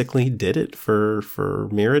basically did it for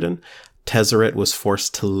Mirrodin. Tezzeret was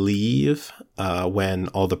forced to leave when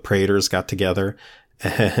all the Praetors got together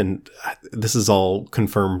And this is all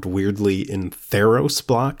confirmed weirdly in Theros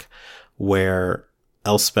block, where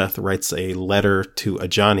Elspeth writes a letter to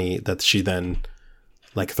Ajani that she then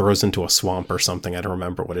like throws into a swamp or something. I don't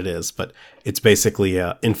remember what it is, but it's basically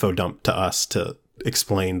a info dump to us to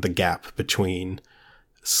explain the gap between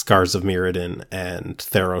Scars of Mirrodin and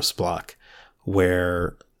Theros block,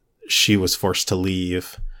 where she was forced to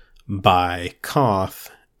leave by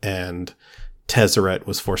Koth and Tezzeret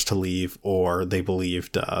was forced to leave, or they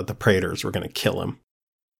believed the Praetors were going to kill him.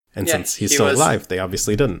 And since he's still alive, they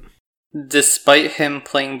obviously didn't. Despite him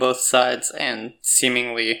playing both sides and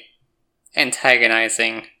seemingly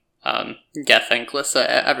antagonizing Geth and Glissa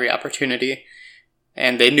at every opportunity,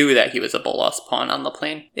 and they knew that he was a Bolas pawn on the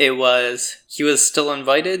plane, he was still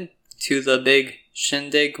invited to the big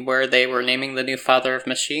shindig where they were naming the new Father of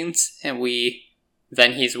Machines, and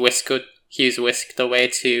he's whisked away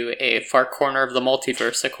to a far corner of the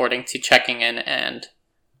multiverse according to checking in, and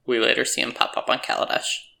we later see him pop up on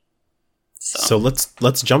Kaladesh. So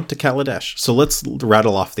let's jump to Kaladesh. So let's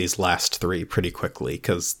rattle off these last three pretty quickly,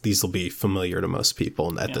 because these will be familiar to most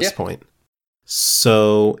people at this point.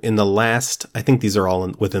 So in the last, I think these are all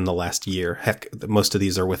within the last year. Heck, most of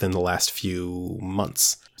these are within the last few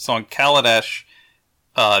months. So on Kaladesh,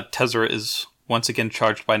 Tezzeret is once again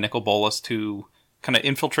charged by Nicol Bolas to kind of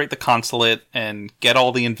infiltrate the consulate and get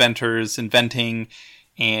all the inventors inventing,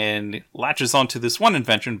 and latches onto this one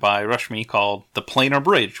invention by Rashmi called the Planar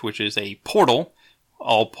Bridge, which is a portal.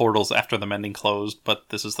 All portals after the Mending closed, but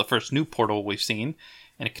this is the first new portal we've seen,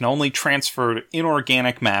 and it can only transfer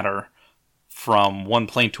inorganic matter from one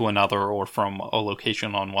plane to another, or from a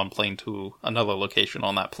location on one plane to another location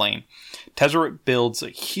on that plane. Tezzeret builds a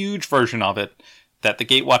huge version of it that the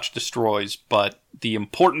Gatewatch destroys, but the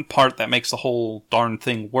important part that makes the whole darn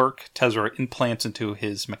thing work, Tezzeret implants into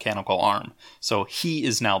his mechanical arm. So he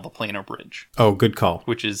is now the Planar Bridge. Oh, good call.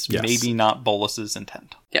 Which is maybe not Bolas's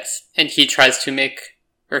intent. Yes, and he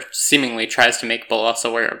seemingly tries to make Bolas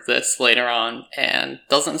aware of this later on, and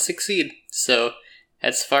doesn't succeed. So,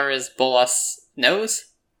 as far as Bolas knows,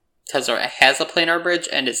 Tezzeret has a Planar Bridge,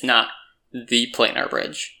 and is not the Planar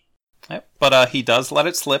Bridge. Yep, but he does let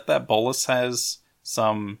it slip that Bolas has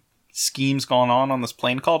some schemes going on this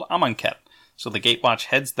plane called Amonkhet. So the Gatewatch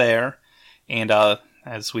heads there, and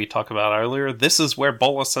as we talked about earlier, this is where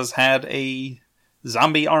Bolas has had a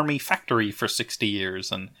zombie army factory for 60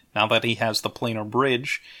 years, and now that he has the Planar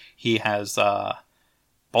Bridge, he has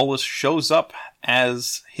Bolas shows up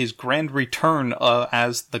as his grand return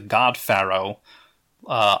as the God-Pharaoh,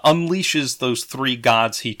 unleashes those three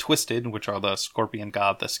gods he twisted, which are the Scorpion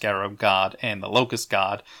God, the Scarab God, and the Locust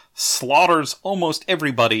God, slaughters almost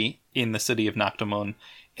everybody in the city of Noctimun,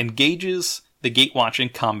 engages the Gatewatch in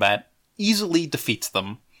combat, easily defeats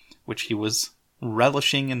them, which he was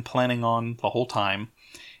relishing and planning on the whole time,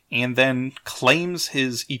 and then claims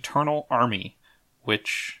his eternal army,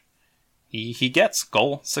 which he gets.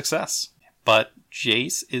 Goal, success. But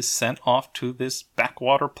Jace is sent off to this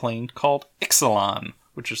backwater plane called Ixalan,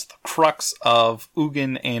 which is the crux of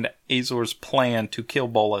Ugin and Azor's plan to kill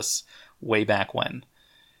Bolas way back when.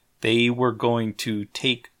 They were going to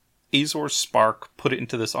take Azor's spark, put it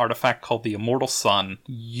into this artifact called the Immortal Sun,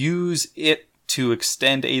 use it to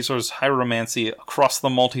extend Azor's hieromancy across the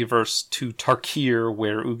multiverse to Tarkir,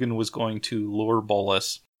 where Ugin was going to lure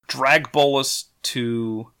Bolas, drag Bolas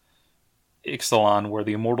to Ixalan, where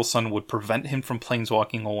the Immortal Sun would prevent him from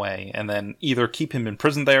planeswalking away, and then either keep him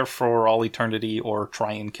imprisoned there for all eternity, or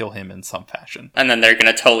try and kill him in some fashion. And then they're going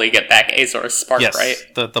to totally get back Azor's spark, yes, right?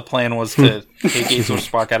 The plan was to take Azor's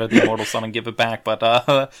spark out of the Immortal Sun and give it back,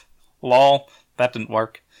 but lol, that didn't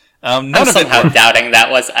work. I'm somehow doubting that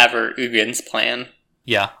was ever Ugin's plan.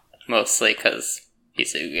 Yeah. Mostly because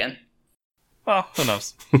he's Ugin. Well, who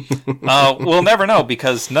knows? We'll never know,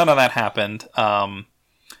 because none of that happened.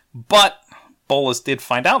 But Bolas did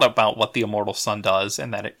find out about what the Immortal Sun does,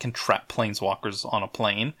 and that it can trap planeswalkers on a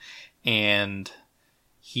plane. And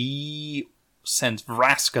he sends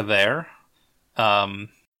Vraska there.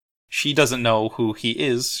 She doesn't know who he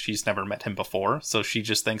is. She's never met him before. So she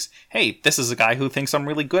just thinks, hey, this is a guy who thinks I'm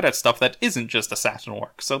really good at stuff that isn't just assassin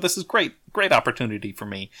work. So this is great opportunity for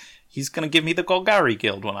me. He's going to give me the Golgari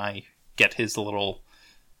Guild when I get his little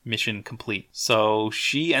mission complete. So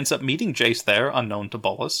she ends up meeting Jace there, unknown to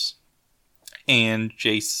Bolas. And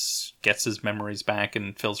Jace gets his memories back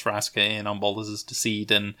and fills Vraska in on Bolas' deceit.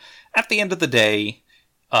 And at the end of the day,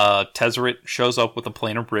 Tezzeret shows up with a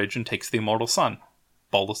Planar Bridge and takes the Immortal Sun.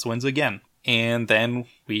 Bolas wins again. And then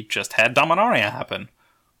we just had Dominaria happen,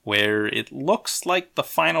 where it looks like the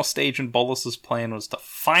final stage in Bolas' plan was to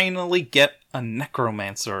finally get a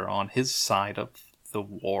Necromancer on his side of the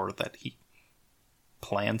war that he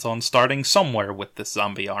plans on starting somewhere with this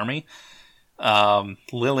zombie army.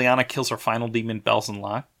 Liliana kills her final demon,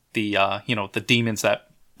 Belzenlach, the demons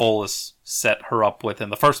that Bolas set her up with in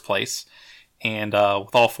the first place. And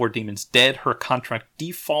with all 4 demons dead, her contract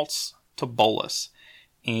defaults to Bolas.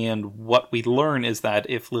 And what we learn is that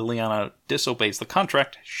if Liliana disobeys the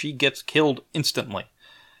contract, she gets killed instantly.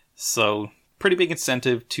 So, pretty big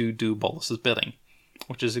incentive to do Bolas' bidding,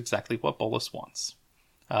 which is exactly what Bolas wants.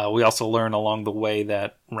 We also learn along the way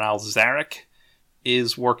that Ral Zarek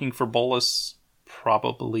is working for Bolas,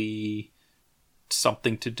 probably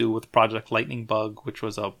something to do with Project Lightning Bug, which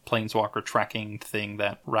was a planeswalker tracking thing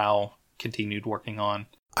that Ral continued working on.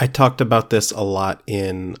 I talked about this a lot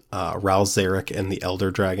in Ral Zarek and the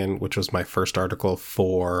Elder Dragon, which was my first article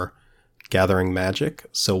for Gathering Magic.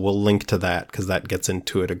 So we'll link to that because that gets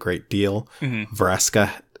into it a great deal. Mm-hmm.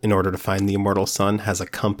 Vraska, in order to find the Immortal Sun, has a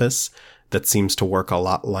compass that seems to work a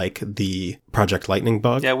lot like the Project Lightning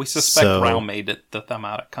Bug. Yeah, we suspect Ral made it the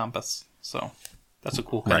thematic compass. So that's a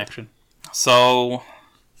cool connection. Right. So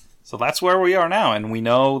that's where we are now. And we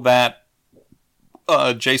know that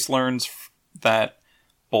Jace learns that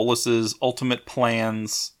Bolas's ultimate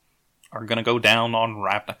plans are going to go down on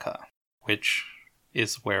Ravnica, which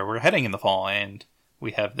is where we're heading in the fall. And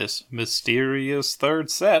we have this mysterious third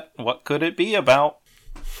set. What could it be about?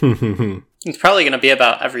 It's probably going to be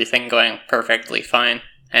about everything going perfectly fine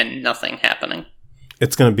and nothing happening.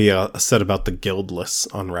 It's going to be a set about the guildless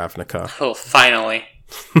on Ravnica. Oh, finally.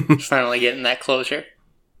 Finally getting that closure.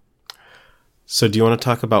 So do you want to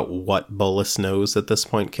talk about what Bolas knows at this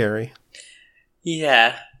point, Carrie?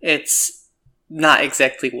 Yeah, it's not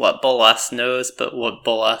exactly what Bolas knows, but what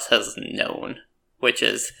Bolas has known, which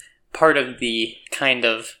is part of the kind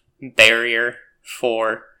of barrier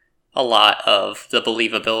for a lot of the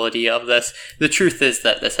believability of this. The truth is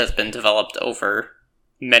that this has been developed over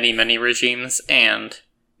many, many regimes and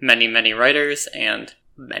many, many writers and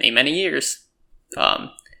many, many years.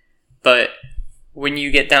 But when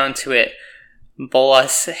you get down to it,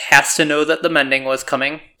 Bolas has to know that the mending was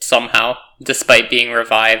coming somehow, despite being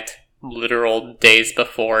revived literal days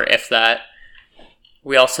before, if that.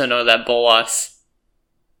 We also know that Bolas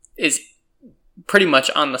is pretty much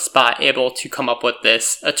on the spot able to come up with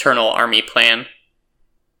this Eternal Army plan,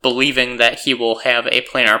 believing that he will have a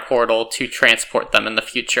planar portal to transport them in the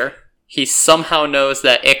future. He somehow knows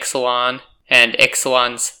that Ixalan and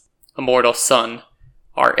Ixalan's Immortal Sun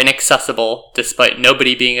are inaccessible, despite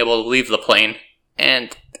nobody being able to leave the plane.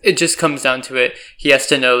 And it just comes down to it. He has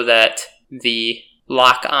to know that the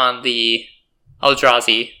lock on the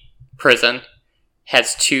Eldrazi prison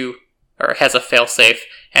has a failsafe,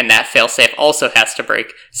 and that failsafe also has to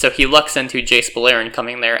break. So he lucks into Jace Beleren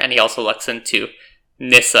coming there, and he also lucks into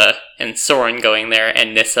Nissa and Sorin going there,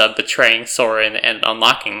 and Nissa betraying Sorin and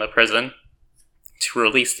unlocking the prison to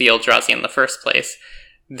release the Eldrazi in the first place.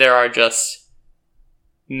 There are just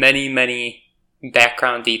many, many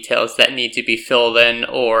background details that need to be filled in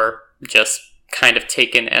or just kind of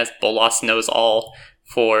taken as Bolas knows all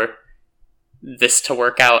for this to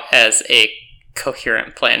work out as a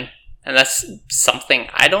coherent plan. And that's something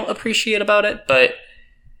I don't appreciate about it, but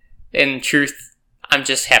in truth, I'm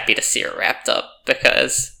just happy to see it wrapped up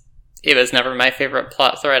because it was never my favorite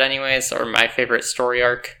plot thread anyways, or my favorite story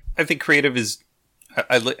arc. I think creative is,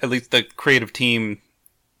 at least the creative team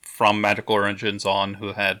from Magical Origins on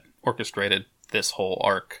who had orchestrated this whole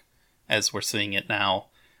arc as we're seeing it now.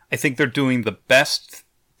 I think they're doing the best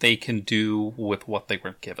they can do with what they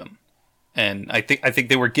were given. And I think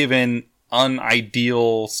they were given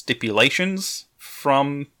unideal stipulations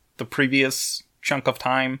from the previous chunk of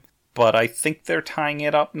time, but I think they're tying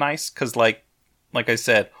it up nice, because like I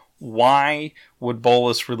said, why would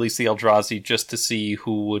Bolas release the Eldrazi just to see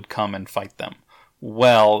who would come and fight them?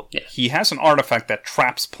 Well, yeah. He has an artifact that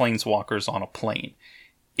traps planeswalkers on a plane.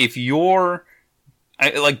 If you're...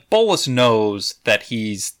 Bolas knows that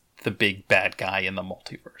he's the big bad guy in the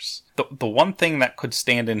multiverse. The one thing that could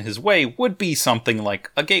stand in his way would be something like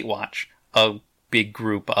a Gatewatch, a big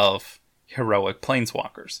group of heroic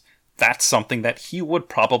planeswalkers. That's something that he would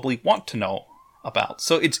probably want to know about.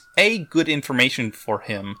 So it's A, good information for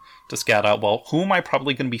him to scout out, well, who am I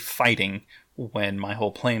probably going to be fighting when my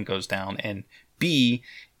whole plan goes down? And B,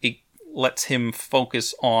 it lets him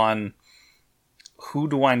focus on who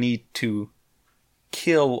do I need to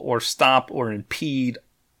kill or stop or impede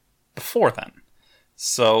before then.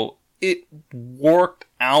 So it worked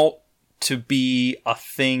out to be a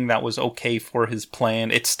thing that was okay for his plan.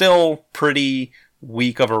 It's still pretty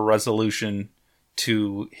weak of a resolution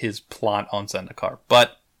to his plot on Zendikar,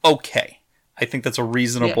 but okay. I think that's a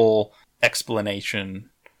reasonable explanation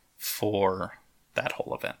for that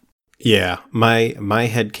whole event. Yeah, my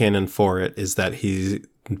headcanon for it is that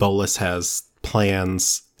Bolas has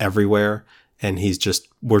plans everywhere, and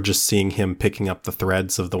we're just seeing him picking up the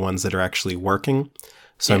threads of the ones that are actually working.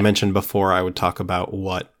 So I mentioned before I would talk about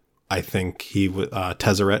what I think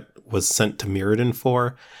Tezzeret was sent to Mirrodin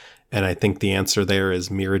for, and I think the answer there is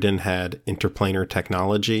Mirrodin had interplanar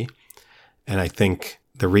technology, and I think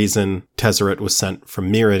the reason Tezzeret was sent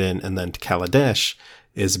from Mirrodin and then to Kaladesh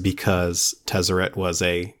is because Tezzeret was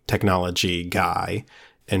a technology guy,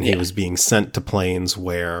 and he was being sent to planes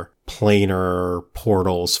where planar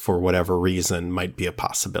portals, for whatever reason, might be a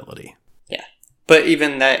possibility. Yeah. But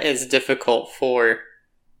even that is difficult for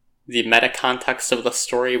the meta context of the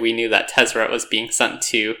story. We knew that Tezzeret was being sent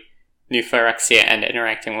to New Phyrexia and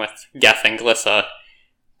interacting with Geth and Glissa,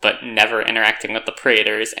 but never interacting with the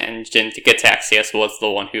Praetors, and Gitaxias was the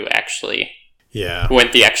one who actually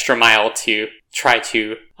went the extra mile to try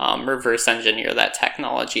to reverse engineer that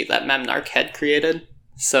technology that Memnarch had created.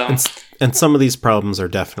 So, and some of these problems are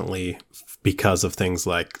definitely because of things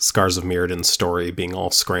like Scars of Mirrodin's story being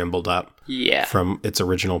all scrambled up from its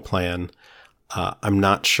original plan. I'm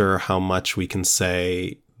not sure how much we can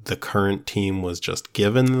say the current team was just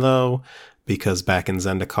given, though, because back in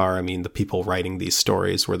Zendikar, I mean, the people writing these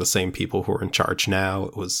stories were the same people who are in charge now.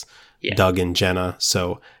 It was Doug and Jenna.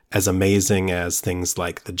 So as amazing as things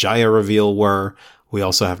like the Jaya reveal were, we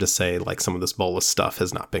also have to say, like, some of this Bolas stuff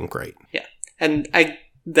has not been great. Yeah. And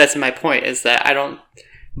that's my point, is that I don't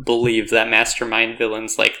believe that mastermind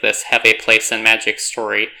villains like this have a place in Magic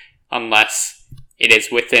story unless it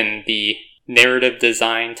is within the narrative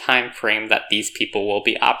design time frame that these people will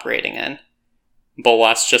be operating in.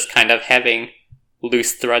 Bolas just kind of having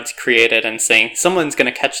loose threads created and saying someone's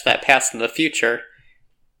going to catch that pass in the future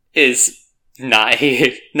is not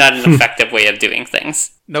an effective way of doing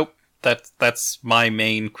things. Nope. That's my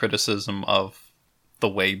main criticism of the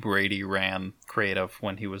way Brady ran creative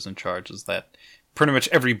when he was in charge, is that pretty much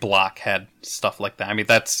every block had stuff like that. I mean,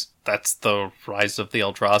 that's the rise of the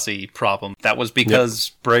Eldrazi problem. That was because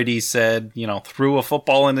Brady said, threw a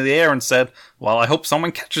football into the air and said, well, I hope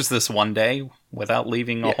someone catches this one day, without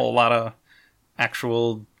leaving a whole lot of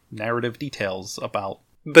actual narrative details about.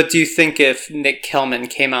 But do you think if Nick Kelman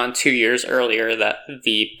came on 2 years earlier that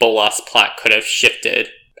the Bolas plot could have shifted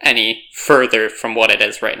any further from what it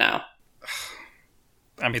is right now?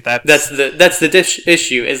 I mean, that's the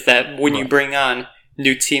issue, is that when you bring on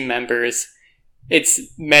new team members,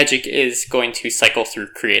 Magic is going to cycle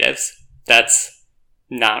through creatives. That's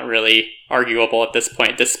not really arguable at this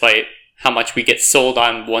point, despite how much we get sold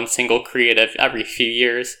on one single creative every few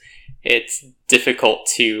years. It's difficult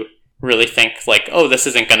to really think like, oh, this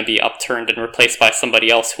isn't going to be upturned and replaced by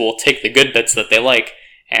somebody else who will take the good bits that they like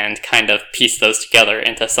and kind of piece those together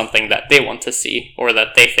into something that they want to see, or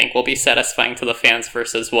that they think will be satisfying to the fans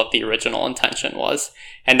versus what the original intention was.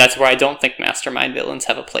 And that's where I don't think mastermind villains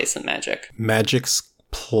have a place in Magic. Magic's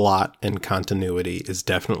plot and continuity is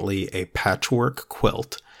definitely a patchwork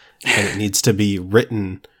quilt, and it needs to be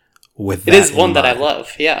written with that. It is one that I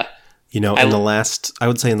love, yeah. In the last 5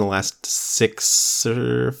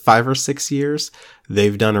 or 6 years,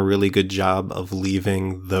 they've done a really good job of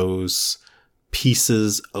leaving those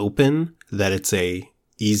pieces open, that it's a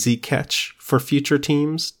easy catch for future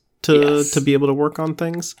teams to be able to work on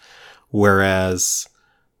things. Whereas,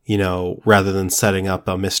 rather than setting up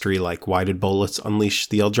a mystery like, why did Bolas unleash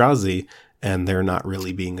the Eldrazi? And they're not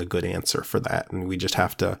really being a good answer for that. And we just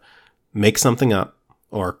have to make something up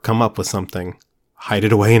or come up with something, hide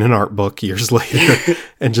it away in an art book years later,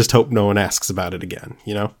 and just hope no one asks about it again,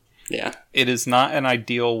 Yeah. It is not an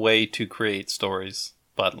ideal way to create stories.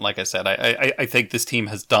 But like I said, I think this team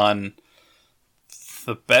has done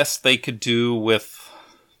the best they could do with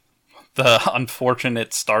the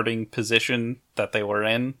unfortunate starting position that they were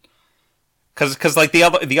in. Because like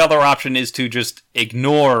the other option is to just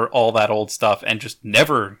ignore all that old stuff and just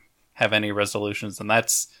never have any resolutions, and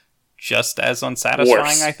that's just as unsatisfying.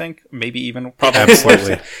 Worse. I think, maybe even probably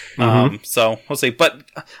absolutely. So we'll see. But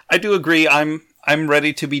I do agree. I'm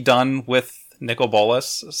ready to be done with Nicol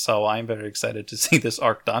Bolas, so I'm very excited to see this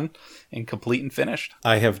arc done and complete and finished.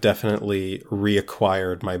 I have definitely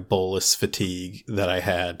reacquired my Bolas fatigue that I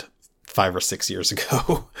had 5 or 6 years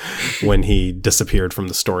ago when he disappeared from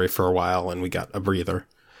the story for a while and we got a breather.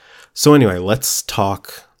 So anyway, let's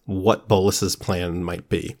talk what Bolas's plan might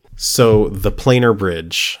be. So the planar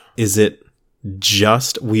bridge, is it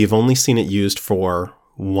just, we've only seen it used for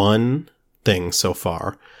one thing so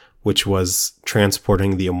far, which was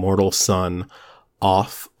transporting the immortal sun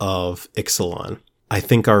off of Ixalan. I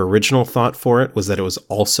think our original thought for it was that it was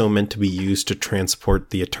also meant to be used to transport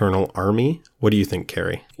the Eternal Army. What do you think,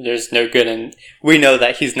 Carrie? There's no good in... We know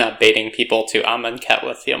that he's not baiting people to Amonkhet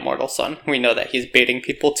with the Immortal Sun. We know that he's baiting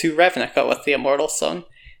people to Ravnica with the Immortal Sun.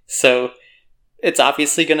 So it's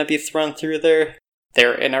obviously going to be thrown through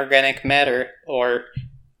their inorganic matter, or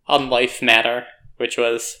unlife matter, which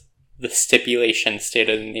was the stipulation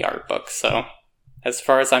stated in the art book. So as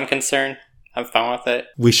far as I'm concerned, I'm fine with it.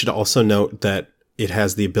 We should also note that it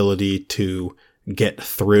has the ability to get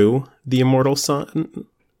through the Immortal Sun,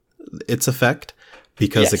 its effect,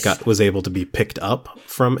 because it was able to be picked up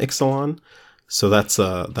from Ixalan. So that's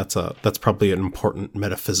probably an important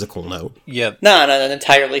metaphysical note. Yeah. Not on an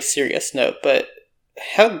entirely serious note, but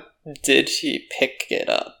how did he pick it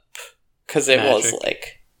up? Because it was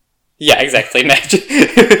like... Yeah, exactly, magic.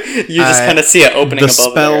 You just kind of see it opening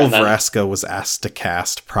above there. The spell Vraska was asked to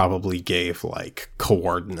cast probably gave, like,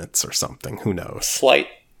 coordinates or something. Who knows? Flight.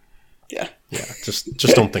 Yeah. Yeah, just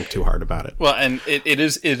don't think too hard about it. Well, and it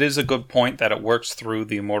is a good point that it works through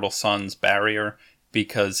the Immortal Sun's barrier,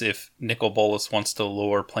 because if Nicol Bolas wants to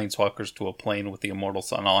lure planeswalkers to a plane with the Immortal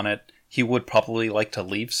Sun on it, he would probably like to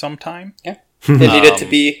leave sometime. Yeah. It needed to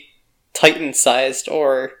be Titan-sized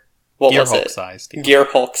or... What was it? Gearhulk-sized.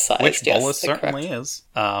 Gearhulk-sized, which yes. Bolas certainly is.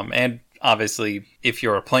 And obviously, if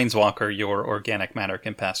you're a planeswalker, your organic matter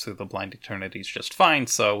can pass through the Blind Eternities just fine,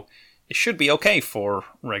 so it should be okay for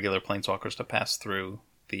regular planeswalkers to pass through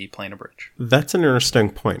the Planar Bridge. That's an interesting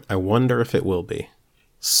point. I wonder if it will be.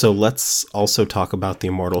 So let's also talk about the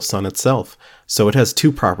Immortal Sun itself. So it has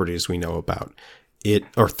two properties we know about.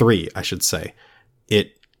 Or three, I should say.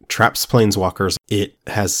 It traps planeswalkers. It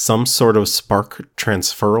has some sort of spark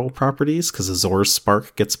transferal properties, because Azor's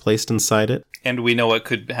spark gets placed inside it. And we know it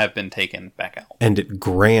could have been taken back out. And it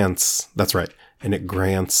grants, that's right, and it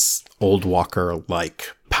grants Old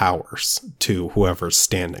Walker-like powers to whoever's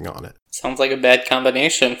standing on it. Sounds like a bad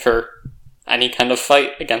combination for any kind of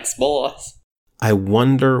fight against Bolas. I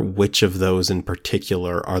wonder which of those in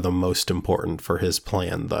particular are the most important for his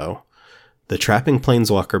plan, though. The trapping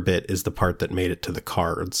planeswalker bit is the part that made it to the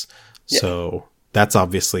cards, so that's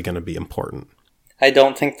obviously going to be important. I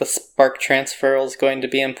don't think the spark transferal is going to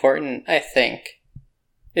be important. I think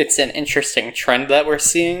it's an interesting trend that we're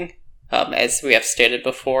seeing, as we have stated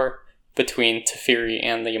before, between Teferi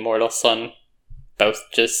and the Immortal Sun, both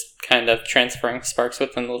just kind of transferring sparks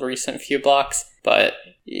within the recent few blocks. But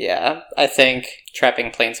yeah, I think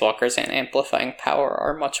trapping planeswalkers and amplifying power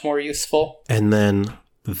are much more useful. And then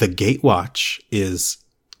the Gatewatch is,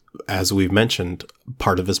 as we've mentioned,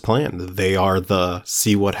 part of his plan. They are the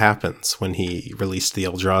see what happens when he released the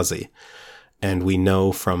Eldrazi. And we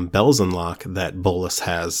know from Bells Unlock that Bolas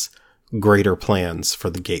has greater plans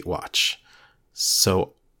for the Gatewatch.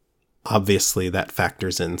 So obviously that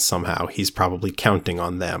factors in somehow. He's probably counting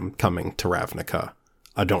on them coming to Ravnica.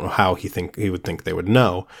 I don't know how he would think they would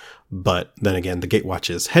know, but then again, the Gatewatch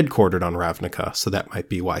is headquartered on Ravnica, so that might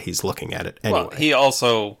be why he's looking at it anyway. Well, he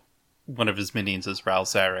also, one of his minions is Ral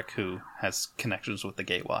Zarek, who has connections with the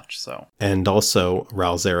Gatewatch, so. And also,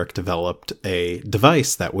 Ral Zarek developed a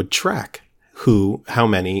device that would track how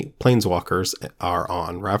many planeswalkers are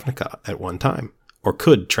on Ravnica at one time, or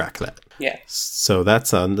could track that. Yeah. So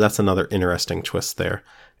that's another interesting twist there.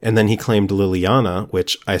 And then he claimed Liliana,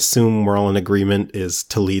 which I assume we're all in agreement is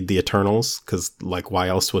to lead the Eternals, because, like, why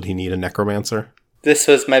else would he need a Necromancer? This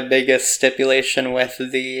was my biggest stipulation with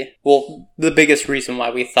the biggest reason why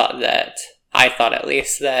I thought at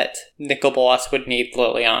least, that Nicol Bolas would need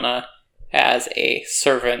Liliana as a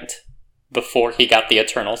servant before he got the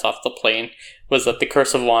Eternals off the plane, was that the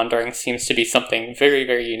Curse of Wandering seems to be something very,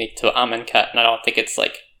 very unique to Amonkhet, and I don't think it's,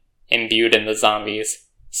 like, imbued in the zombies.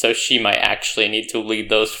 So she might actually need to lead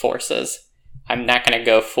those forces. I'm not going to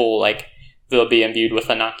go full, like, they'll be imbued with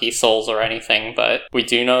Anaki souls or anything, but we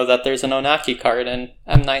do know that there's an Onaki card in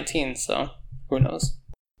M19, so who knows?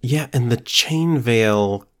 Yeah, and the Chain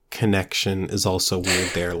Veil connection is also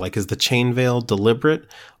weird there. Like, is the Chain Veil deliberate?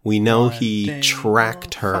 We know he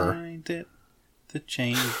tracked her. Find it. The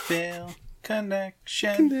Chain Veil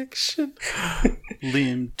connection.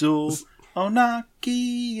 Limdul,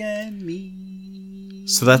 Onaki, and me.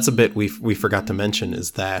 So that's a bit we forgot to mention,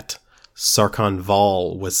 is that Sarkhan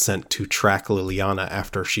Vol was sent to track Liliana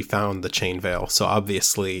after she found the Chain Veil. So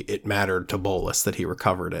obviously it mattered to Bolas that she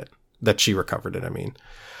recovered it, I mean.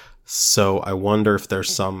 So I wonder if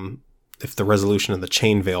if the resolution of the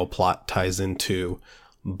Chain Veil plot ties into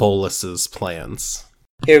Bolas's plans.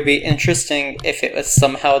 It would be interesting if it was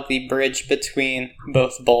somehow the bridge between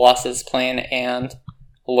both Bolas's plan and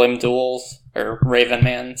Limdul's, or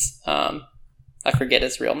Ravenman's, I forget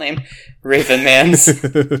his real name, Ravenman's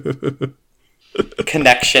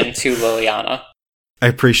connection to Liliana. I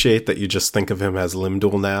appreciate that you just think of him as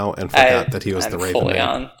Limdul now and forgot that he was the Raven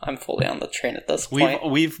Man. I'm fully on the train at this point.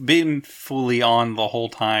 We've been fully on the whole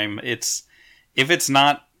time. If it's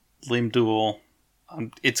not Limdul,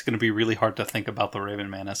 it's going to be really hard to think about the Raven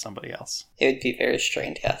Man as somebody else. It would be very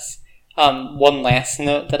strange, yes. One last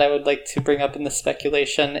note that I would like to bring up in the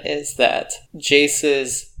speculation is that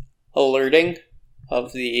Jace's alerting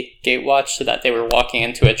of the Gatewatch so that they were walking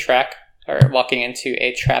into a trap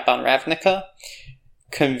on Ravnica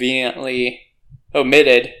conveniently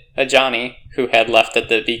omitted Ajani, who had left at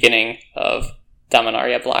the beginning of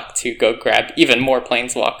Dominaria block to go grab even more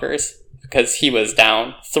planeswalkers, because he was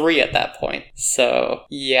down 3 at that point. So,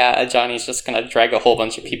 yeah, Ajani's just gonna drag a whole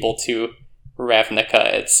bunch of people to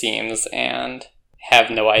Ravnica, it seems, and have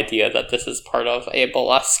no idea that this is part of a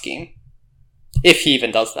Bolas scheme. If he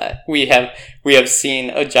even does that. We have seen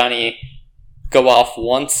Ajani go off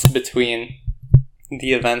once between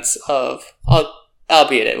the events of...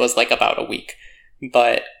 albeit it was like about a week.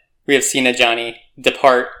 But we have seen Ajani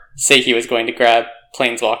depart, say he was going to grab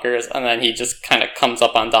planeswalkers, and then he just kind of comes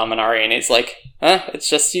up on Dominaria and he's like, it's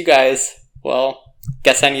just you guys. Well,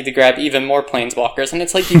 guess I need to grab even more planeswalkers. And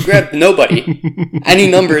it's like, you grabbed nobody. Any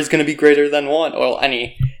number is going to be greater than 1, or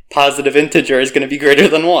any positive integer is going to be greater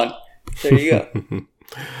than 1. There you go.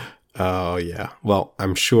 Oh, yeah. Well,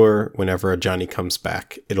 I'm sure whenever Ajani comes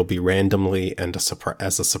back, it'll be randomly and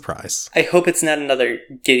as a surprise. I hope it's not another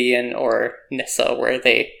Gideon or Nissa where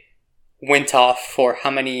they went off for how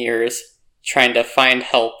many years trying to find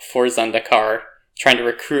help for Zendikar, trying to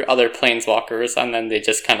recruit other planeswalkers, and then they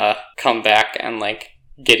just kind of come back and, like,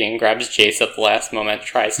 Gideon grabs Jace at the last moment,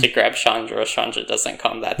 tries to grab Chandra. Chandra doesn't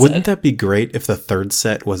come. Wouldn't that be great if the third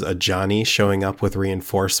set was Ajani showing up with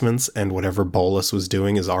reinforcements and whatever Bolas was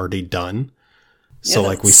doing is already done? Yeah, so,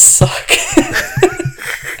 like, we suck.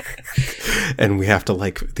 And we have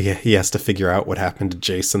to, he has to figure out what happened to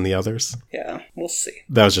Jace and the others. Yeah, we'll see.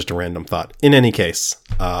 That was just a random thought. In any case,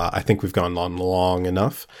 I think we've gone on long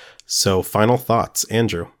enough. So, final thoughts,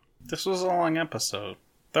 Andrew. This was a long episode.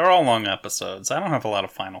 They're all long episodes. I don't have a lot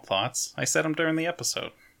of final thoughts. I said them during the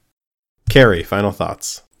episode. Carrie, final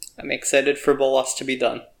thoughts. I'm excited for Bolas to be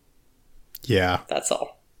done. Yeah. That's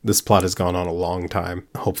all. This plot has gone on a long time.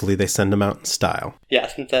 Hopefully they send him out in style. Yeah,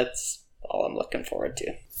 that's all I'm looking forward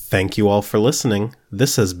to. Thank you all for listening.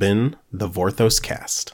 This has been the Vorthos Cast.